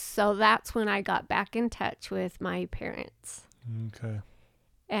 So that's when I got back in touch with my parents. Okay.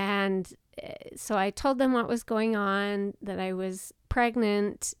 And so I told them what was going on, that I was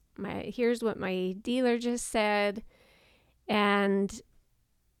pregnant. Here's what my dealer just said. And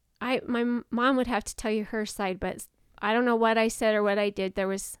my mom would have to tell you her side, but I don't know what I said or what I did. There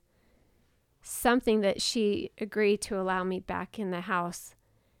was something that she agreed to allow me back in the house,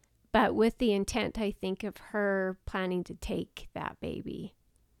 but with the intent, I think, of her planning to take that baby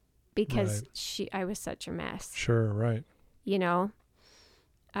because I was such a mess. Sure, right.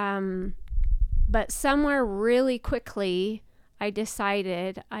 But somewhere really quickly, I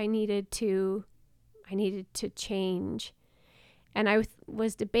decided I needed to change. And I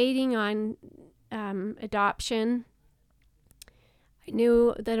was debating on adoption. I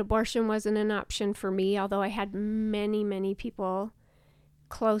knew that abortion wasn't an option for me, although I had many, many people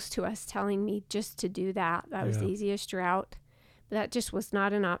close to us telling me just to do that. That was the easiest route. But that just was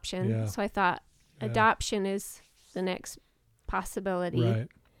not an option. Yeah. So I thought adoption is the next possibility. Right.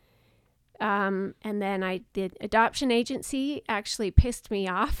 And then I did adoption agency, actually pissed me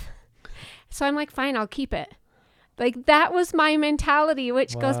off. So I'm like, fine, I'll keep it. Like, that was my mentality,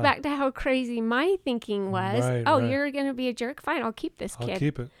 which goes back to how crazy my thinking was. Right, right. You're going to be a jerk? Fine, I'll keep this kid. I'll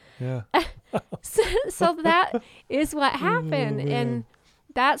keep it. Yeah. so that is what happened. Oh, and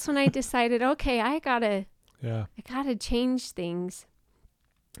that's when I decided, okay, I gotta change things.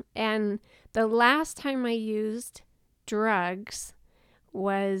 And the last time I used drugs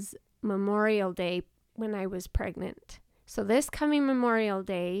was Memorial Day when I was pregnant. So this coming Memorial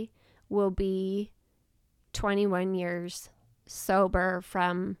Day will be 21 years sober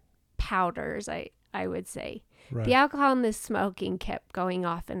from powders, I would say. Right. The alcohol and the smoking kept going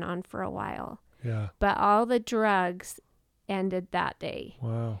off and on for a while. Yeah. But all the drugs ended that day.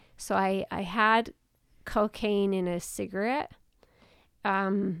 Wow. So I had cocaine in a cigarette.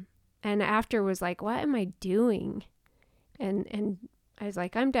 And after was like, what am I doing? And I was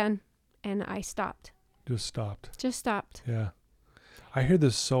like, I'm done. And I stopped. Just stopped. Yeah. I hear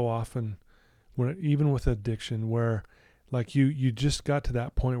this so often, even with addiction, where like you just got to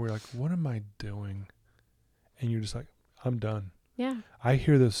that point where you're like, what am I doing? And you're just like, I'm done. Yeah. I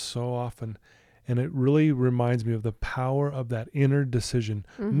hear this so often. And it really reminds me of the power of that inner decision.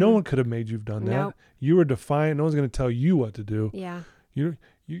 No one could have made you have done that. Nope. You were defiant. No one's going to tell you what to do. Yeah. You're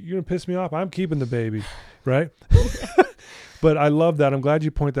going to piss me off. I'm keeping the baby, right? But I love that. I'm glad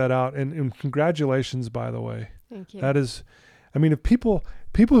you point that out. And congratulations, by the way. Thank you. That is, I mean, if people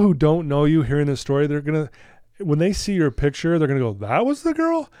who don't know you hearing this story, they're going to, when they see your picture, they're going to go, that was the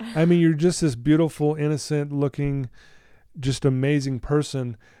girl? I mean, you're just this beautiful, innocent looking, just amazing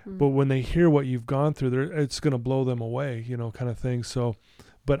person. But when they hear what you've gone through, it's going to blow them away, kind of thing. So,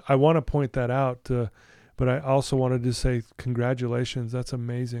 but I want to point that out. But I also wanted to say congratulations. That's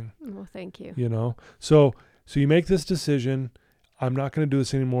amazing. Well, thank you. So you make this decision. I'm not going to do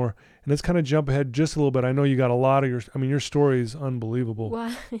this anymore. And let's kind of jump ahead just a little bit. I know you got a lot of your story is unbelievable.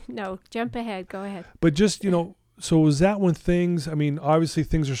 Well, no, jump ahead. Go ahead. But just, so was that when obviously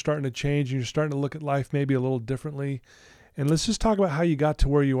things are starting to change and you're starting to look at life maybe a little differently. And let's just talk about how you got to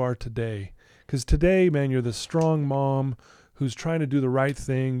where you are today. Because today, man, you're the strong mom who's trying to do the right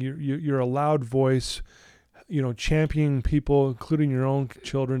thing. You're a loud voice, championing people, including your own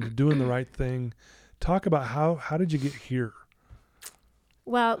children, to doing the right thing. Talk about how did you get here?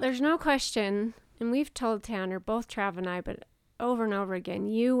 Well, there's no question, and we've told Tanner, both Trav and I, but over and over again,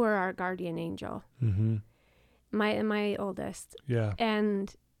 you were our guardian angel. Mm-hmm. My oldest. Yeah.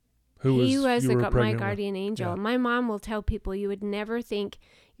 And he was my guardian angel. Yeah. My mom will tell people you would never think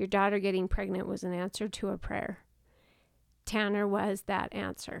your daughter getting pregnant was an answer to a prayer. Tanner was that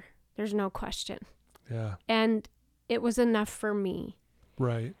answer. There's no question. Yeah. And it was enough for me.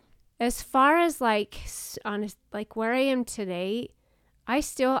 Right. As far as honest, where I am today, I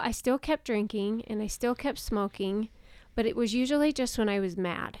still kept drinking and I still kept smoking, but it was usually just when I was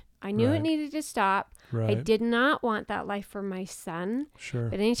mad. I knew it needed to stop. Right. I did not want that life for my son. Sure.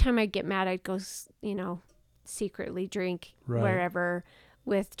 But anytime I'd get mad, I'd go, secretly drink wherever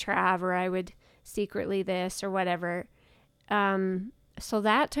with Trav, or I would secretly this or whatever. So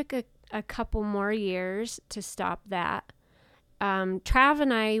that took a couple more years to stop that. Trav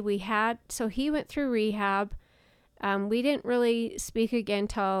and I, so he went through rehab. We didn't really speak again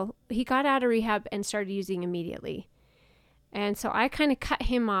till he got out of rehab and started using immediately. And so I kind of cut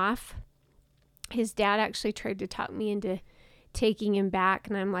him off. His dad actually tried to talk me into taking him back.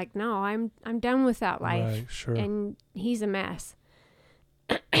 And I'm like, no, I'm done with that life. Right, sure. And he's a mess.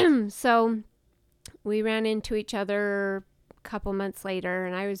 So we ran into each other a couple months later,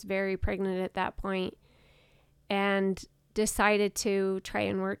 and I was very pregnant at that point, and decided to try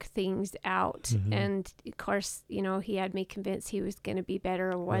and work things out. Mm-hmm. And of course, he had me convinced he was going to be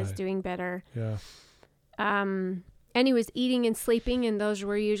better, or was doing better. Yeah. And he was eating and sleeping, and those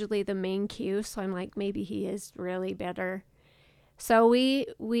were usually the main cues. So I'm like, maybe he is really better. So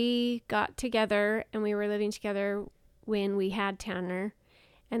we got together, and we were living together when we had Tanner.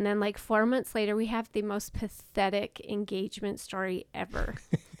 And then 4 months later, we have the most pathetic engagement story ever.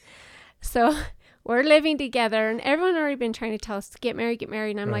 So we're living together, and everyone already been trying to tell us to get married.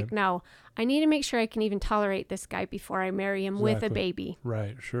 And I'm like, no, I need to make sure I can even tolerate this guy before I marry him with a baby.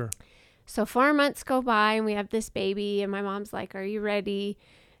 Right, sure. So 4 months go by, and we have this baby, and my mom's like, are you ready?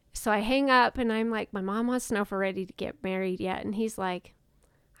 So I hang up, and I'm like, my mom wants to know if we're ready to get married yet. And he's like,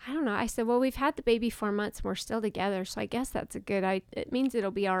 I don't know. I said, well, we've had the baby 4 months, and we're still together. So I guess that's it means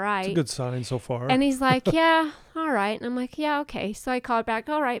it'll be all right. It's a good sign so far. And he's like, yeah, all right. And I'm like, yeah, okay. So I called back,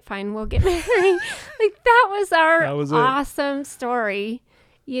 all right, fine, we'll get married. That was our awesome story,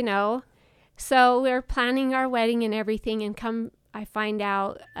 So we're planning our wedding and everything, and I find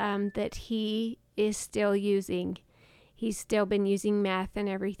out that he is still using. He's still been using meth and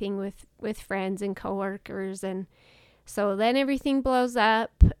everything with friends and coworkers. And so then everything blows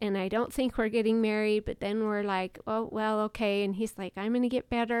up, and I don't think we're getting married, but then we're like, oh, well, okay. And he's like, I'm going to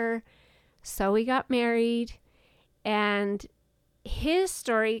get better. So we got married, and his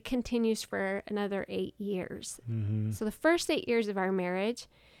story continues for another 8 years. Mm-hmm. So the first 8 years of our marriage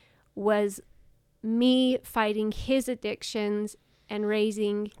was me fighting his addictions and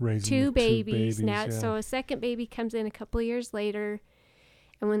raising two babies. Now, so a second baby comes in a couple of years later.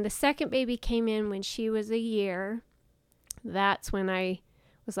 And when the second baby came in when she was a year, that's when I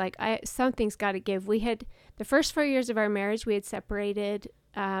was like, something's got to give. We had, the first 4 years of our marriage, we had separated,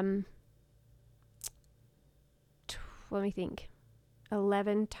 let me think,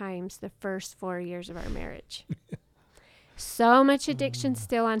 11 times the first 4 years of our marriage. So much addiction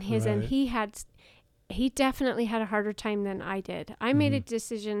still on his end. He definitely had a harder time than I did. I made a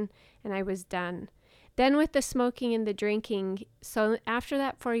decision, and I was done. Then with the smoking and the drinking, so after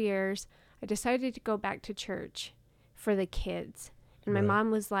that 4 years, I decided to go back to church for the kids. And my Right. mom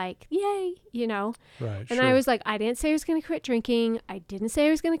was like, yay, you know. Right. And sure. I was like, I didn't say I was going to quit drinking. I didn't say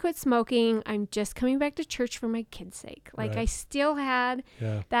I was going to quit smoking. I'm just coming back to church for my kids' sake. Like, Right. I still had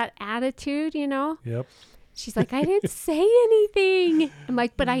Yeah. that attitude, you know. Yep. She's like, I didn't say anything. I'm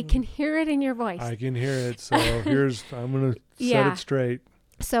like, but I can hear it in your voice. I can hear it. So I'm going to set Yeah. it straight.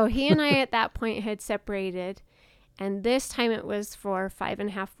 So he and I at that point had separated. And this time it was for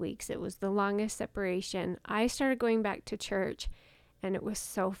 5.5 weeks. It was the longest separation. I started going back to church, and it was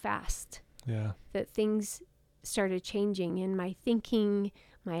so fast Yeah. that things started changing in my thinking,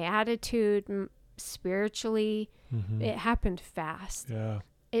 my attitude, spiritually. Mm-hmm. It happened fast. Yeah.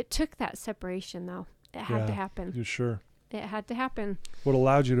 It took that separation, though. It had to Yeah. happen. You sure? It had to happen. What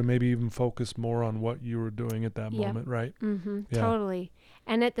allowed you to maybe even focus more on what you were doing at that Yep. moment, right? Mm-hmm. Yeah. Totally.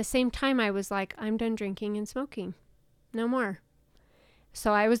 And at the same time, I was like, I'm done drinking and smoking. No more.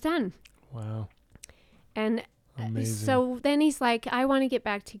 So I was done. Wow. And Amazing. so then he's like, I want to get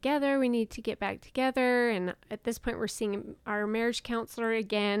back together. We need to get back together. And at this point, we're seeing our marriage counselor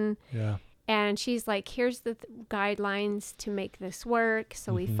again. Yeah. And she's like, here's the guidelines to make this work.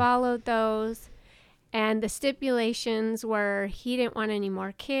 So we Mhm. followed those. And the stipulations were he didn't want any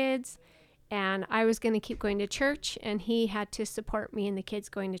more kids. And I was going to keep going to church. And he had to support me and the kids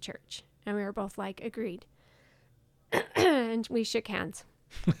going to church. And we were both like, agreed. And we shook hands.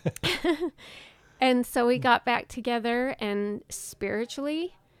 And so we got back together, and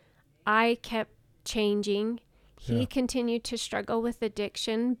spiritually, I kept changing. He Yeah. continued to struggle with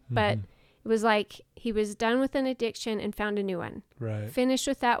addiction, but Mhm. it was like he was done with an addiction and found a new one. Right. Finished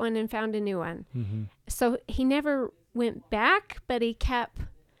with that one and found a new one. Mm-hmm. So he never went back, but he kept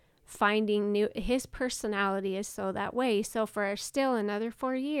finding new. His personality is so that way. So for still another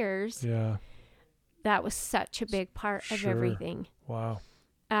 4 years, Yeah. that was such a big part of Sure. everything. Wow.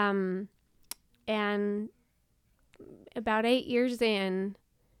 And about 8 years in,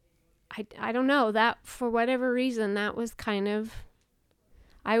 I don't know, that for whatever reason, that was kind of,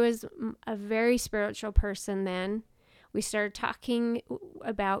 I was a very spiritual person then. We started talking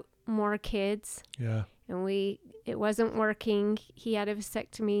about more kids, Yeah. and it wasn't working. He had a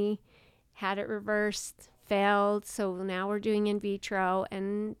vasectomy, had it reversed, failed. So now we're doing in vitro,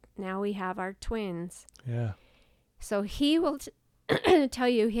 and now we have our twins. Yeah. So he will tell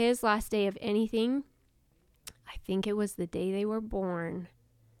you his last day of anything, I think it was the day they were born,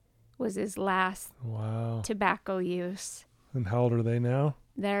 was his last Wow. tobacco use. And how old are they now?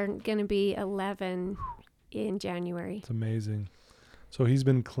 They're going to be 11 in January. It's amazing. So he's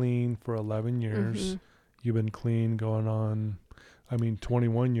been clean for 11 years. Mhm. You've been clean going on,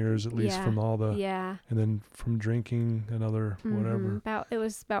 21 years at least Yeah. from all the, Yeah. and then from drinking another whatever, It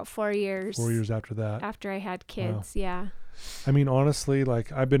was about 4 years. 4 years after that. After I had kids. Yeah. Honestly,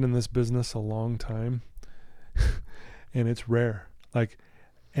 like I've been in this business a long time and it's rare. Like,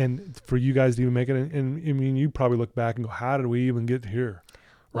 and for you guys to even make it, and you probably look back and go, how did we even get here?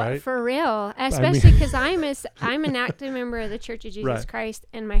 Well, Right? for real, especially because I'm an active member of the Church of Jesus Right. Christ,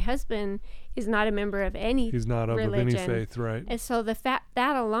 and my husband is not a member of any. He's not of any religion. faith, right? And so the fact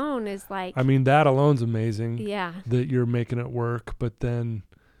that alone is like, That alone's amazing. yeah, That you're making it work, but then,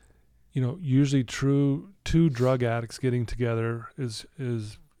 usually two drug addicts getting together is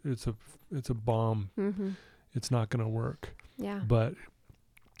it's a bomb. It's not going to work. yeah, But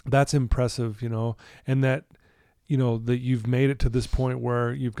that's impressive, and that, that you've made it to this point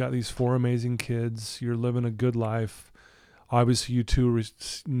where you've got these 4 amazing kids. You're living a good life. Obviously, you two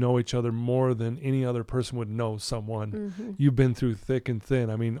know each other more than any other person would know someone. You've been through thick and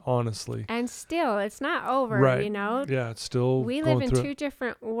thin. Honestly. and still, it's not over. Right. Yeah, it's still we going live in through 2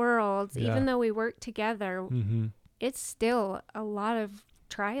 different worlds. Yeah. Even though we work together, Mm-hmm. it's still a lot of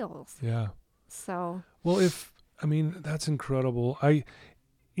trials. Yeah. So Well, that's incredible.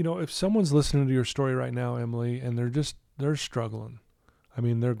 If someone's listening to your story right now, Emily, and they're struggling,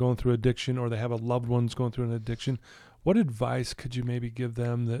 they're going through addiction, or they have a loved one's going through an addiction, what advice could you maybe give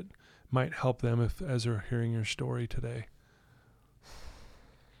them that might help them as they're hearing your story today?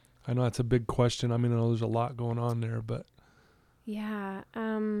 I know that's a big question. I know there's a lot going on there, but yeah,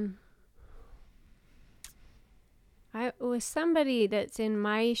 I was somebody that's in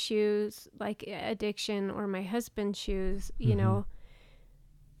my shoes, like addiction, or my husband's shoes,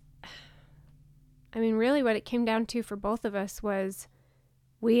 really what it came down to for both of us was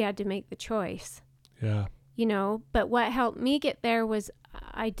we had to make the choice. Yeah. But what helped me get there was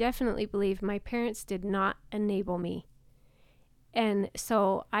I definitely believe my parents did not enable me. And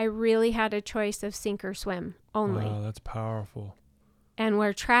so I really had a choice of sink or swim only. Wow, that's powerful. And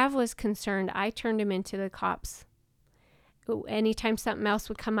where Trav was concerned, I turned him into the cops. anytime something else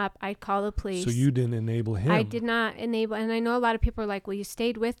would come up, I'd call the police. So you didn't enable him. I did not enable. And I know a lot of people are like, well, you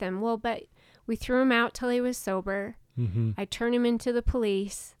stayed with him. Well, but we threw him out till he was sober. Mm-hmm. I turned him into the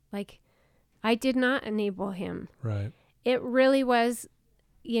police. Like, I did not enable him. Right. It really was,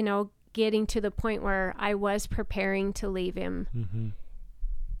 getting to the point where I was preparing to leave him. Mm-hmm.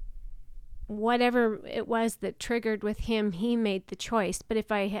 Whatever it was that triggered with him, he made the choice. But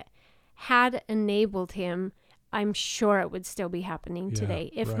if I had enabled him, I'm sure it would still be happening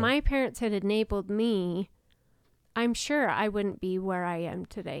today. If my parents had enabled me, I'm sure I wouldn't be where I am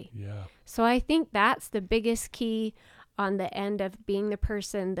today. Yeah. So I think that's the biggest key on the end of being the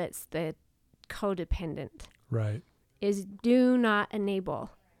person that's the codependent. Right. Is do not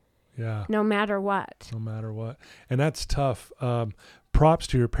enable. Yeah. No matter what. No matter what. And that's tough. Props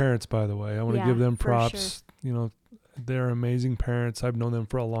to your parents, by the way. I want to give them props. Sure. They're amazing parents. I've known them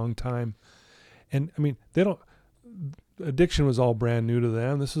for a long time. And I mean, addiction was all brand new to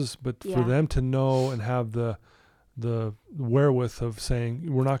them. For them to know and have the wherewith of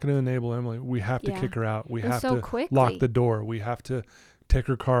saying, we're not going to enable Emily. We have to kick her out. We have to lock the door. We have to take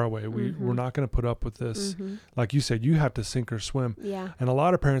her car away. We're not going to put up with this. Mm-hmm. Like you said, you have to sink or swim. Yeah. And a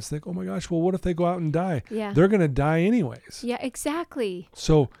lot of parents think, oh my gosh, well, what if they go out and die? Yeah. They're going to die anyways. Yeah, exactly.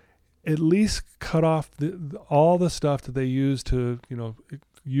 So at least cut off all the stuff that they use to,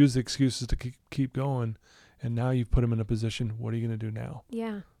 use excuses to keep going. And now you've put them in a position. What are you going to do now?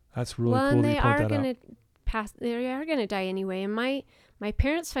 Yeah. That's really cool. And that they you point are that going out. to pass. They are going to die anyway. And my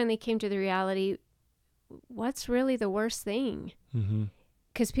parents finally came to the reality. What's really the worst thing? Mm-hmm.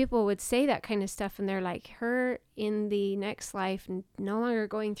 Because people would say that kind of stuff, and they're like, her in the next life, no longer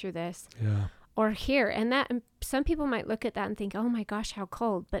going through this. Yeah. Or here. And some people might look at that and think, oh my gosh, how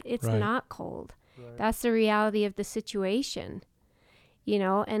cold. But it's not cold. Right. That's the reality of the situation.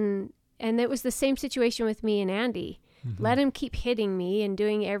 And it was the same situation with me and Andy. Mm-hmm. Let him keep hitting me and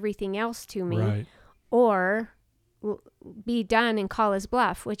doing everything else to me. Right. Or be done and call his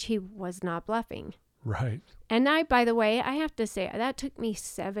bluff, which he was not bluffing. Right. And by the way, I have to say, that took me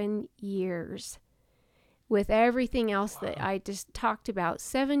 7 years with everything else that I just talked about.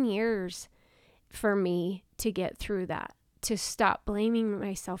 7 years for me to get through that, to stop blaming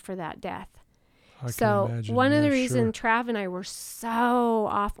myself for that death. One of the reasons Trav and I were so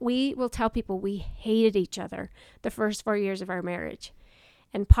off, we will tell people we hated each other the first 4 years of our marriage.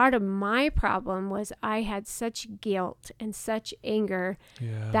 And part of my problem was I had such guilt and such anger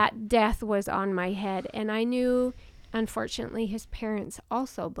that death was on my head. And I knew, unfortunately, his parents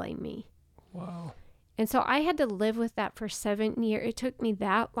also blamed me. Wow. And so I had to live with that for 7 years. It took me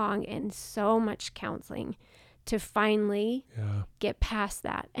that long and so much counseling to finally get past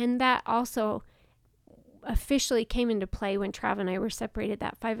that. And that also officially came into play when Trav and I were separated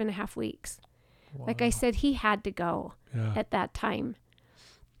that 5.5 weeks. Wow. Like I said, he had to go at that time.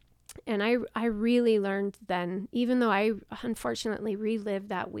 And I really learned then, even though I unfortunately relived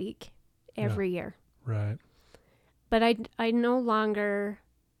that week every year. Right. But I no longer,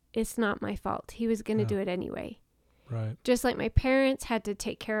 it's not my fault. He was going to do it anyway. Right. Just like my parents had to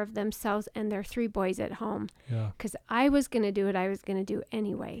take care of themselves and their 3 boys at home. Yeah. Because I was going to do it. I was going to do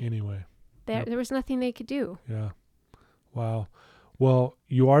anyway. There was nothing they could do. Yeah. Wow. Well,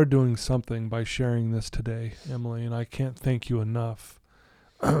 you are doing something by sharing this today, Emily, and I can't thank you enough.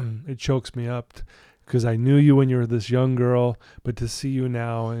 It chokes me up because I knew you when you were this young girl, but to see you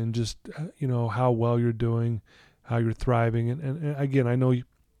now and just, how well you're doing, how you're thriving. And again, I know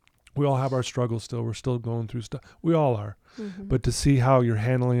we all have our struggles still. We're still going through stuff. We all are. Mm-hmm. But to see how you're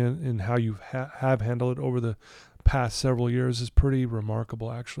handling it and how you have handled it over the past several years is pretty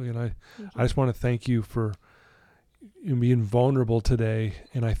remarkable, actually. And I just want to thank you for being vulnerable today.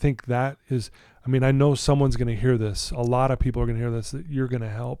 And I think that is, I know someone's going to hear this. A lot of people are going to hear this, that you're going to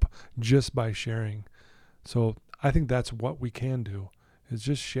help just by sharing. So I think that's what we can do, is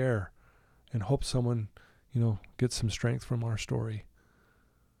just share and hope someone, gets some strength from our story.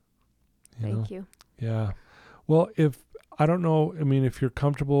 Thank you. Yeah. Well, if you're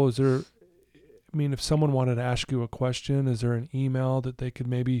comfortable, is there, if someone wanted to ask you a question, is there an email that they could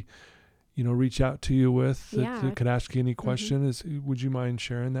maybe reach out to you with that could ask you any question? Mm-hmm. Would you mind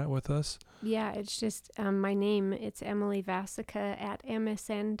sharing that with us? Yeah, it's just my name. It's Emily Vasica at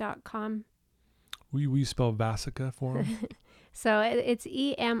msn.com. Will you spell Vasica for them? So it's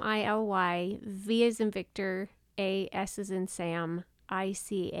EMILY, V as in Victor, A, S as in Sam,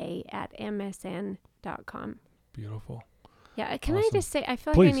 ICA at msn.com. Beautiful. Yeah, can I just say, I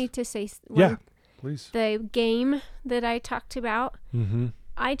feel like I need to say one. Yeah, please. The game that I talked about,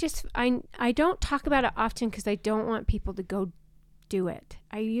 I don't talk about it often because I don't want people to go do it.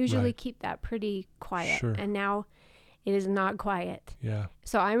 I usually keep that pretty quiet. Sure. And now It is not quiet. Yeah.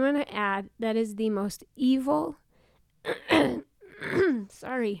 So I'm going to add that is the most evil,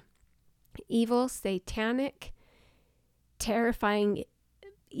 evil, satanic, terrifying,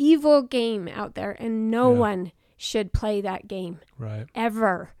 evil game out there. And no one should play that game. Right.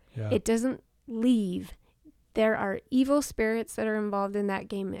 Ever. Yeah. It doesn't leave. There are evil spirits that are involved in that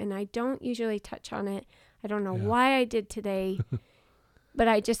game. And I don't usually touch on it. I don't know why I did today. But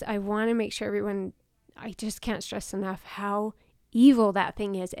I want to make sure everyone, I just can't stress enough how evil that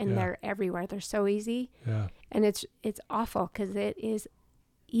thing is. And they're everywhere. They're so easy. Yeah. And it's awful because it is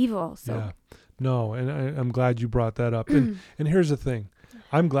evil. So No, and I'm glad you brought that up. And here's the thing.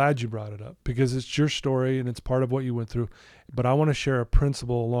 I'm glad you brought it up because it's your story and it's part of what you went through. But I want to share a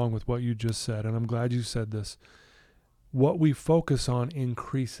principle along with what you just said. And I'm glad you said this. What we focus on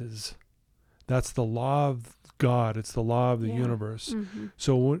increases. That's the law of God. It's the law of the universe. Mm-hmm.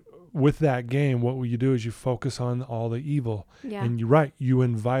 So with that game, what you do is you focus on all the evil. Yeah. And you're right. You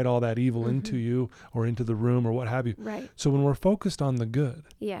invite all that evil into you or into the room or what have you. Right. So when we're focused on the good,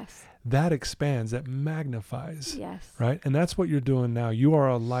 Yes. that expands, that magnifies. Yes. Right? And that's what you're doing now. You are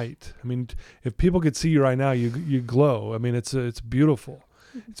a light. I mean, if people could see you right now, you glow. I mean, it's beautiful.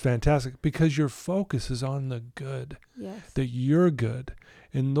 It's fantastic because your focus is on the good. Yes. That you're good.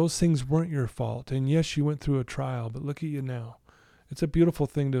 And those things weren't your fault. And yes, you went through a trial, but look at you now. It's a beautiful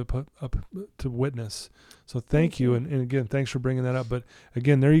thing to put up to witness. So thank you. And again, thanks for bringing that up. But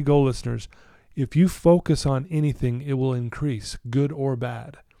again, there you go, listeners. If you focus on anything, it will increase, good or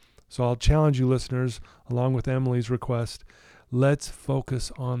bad. So I'll challenge you, listeners, along with Emily's request, let's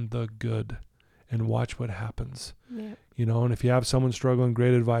focus on the good and watch what happens. Yep. You know, and if you have someone struggling,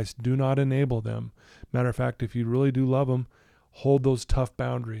 great advice. Do not enable them. Matter of fact, if you really do love them, hold those tough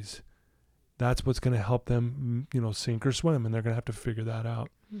boundaries. That's what's going to help them, sink or swim, and they're going to have to figure that out.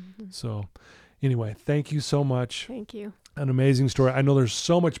 Mm-hmm. So anyway, thank you so much. Thank you. An amazing story. I know there's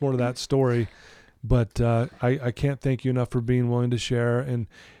so much more to that story, but I can't thank you enough for being willing to share. And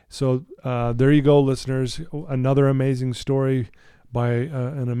so there you go, listeners. Another amazing story by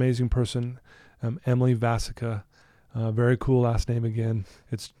an amazing person, Emily Vasica. Very cool last name again.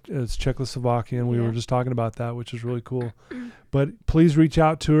 It's Czechoslovakian. We were just talking about that, which is really cool. But please reach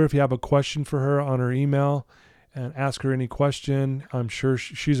out to her if you have a question for her on her email and ask her any question. I'm sure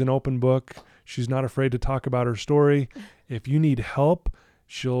she's an open book. She's not afraid to talk about her story. If you need help,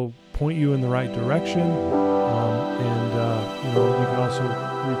 she'll point you in the right direction. You can also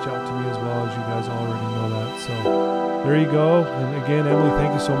reach out to me as well, as you guys already know that. So there you go. And again, Emily,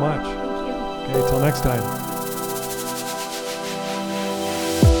 thank you so much. Thank you. Okay, till next time.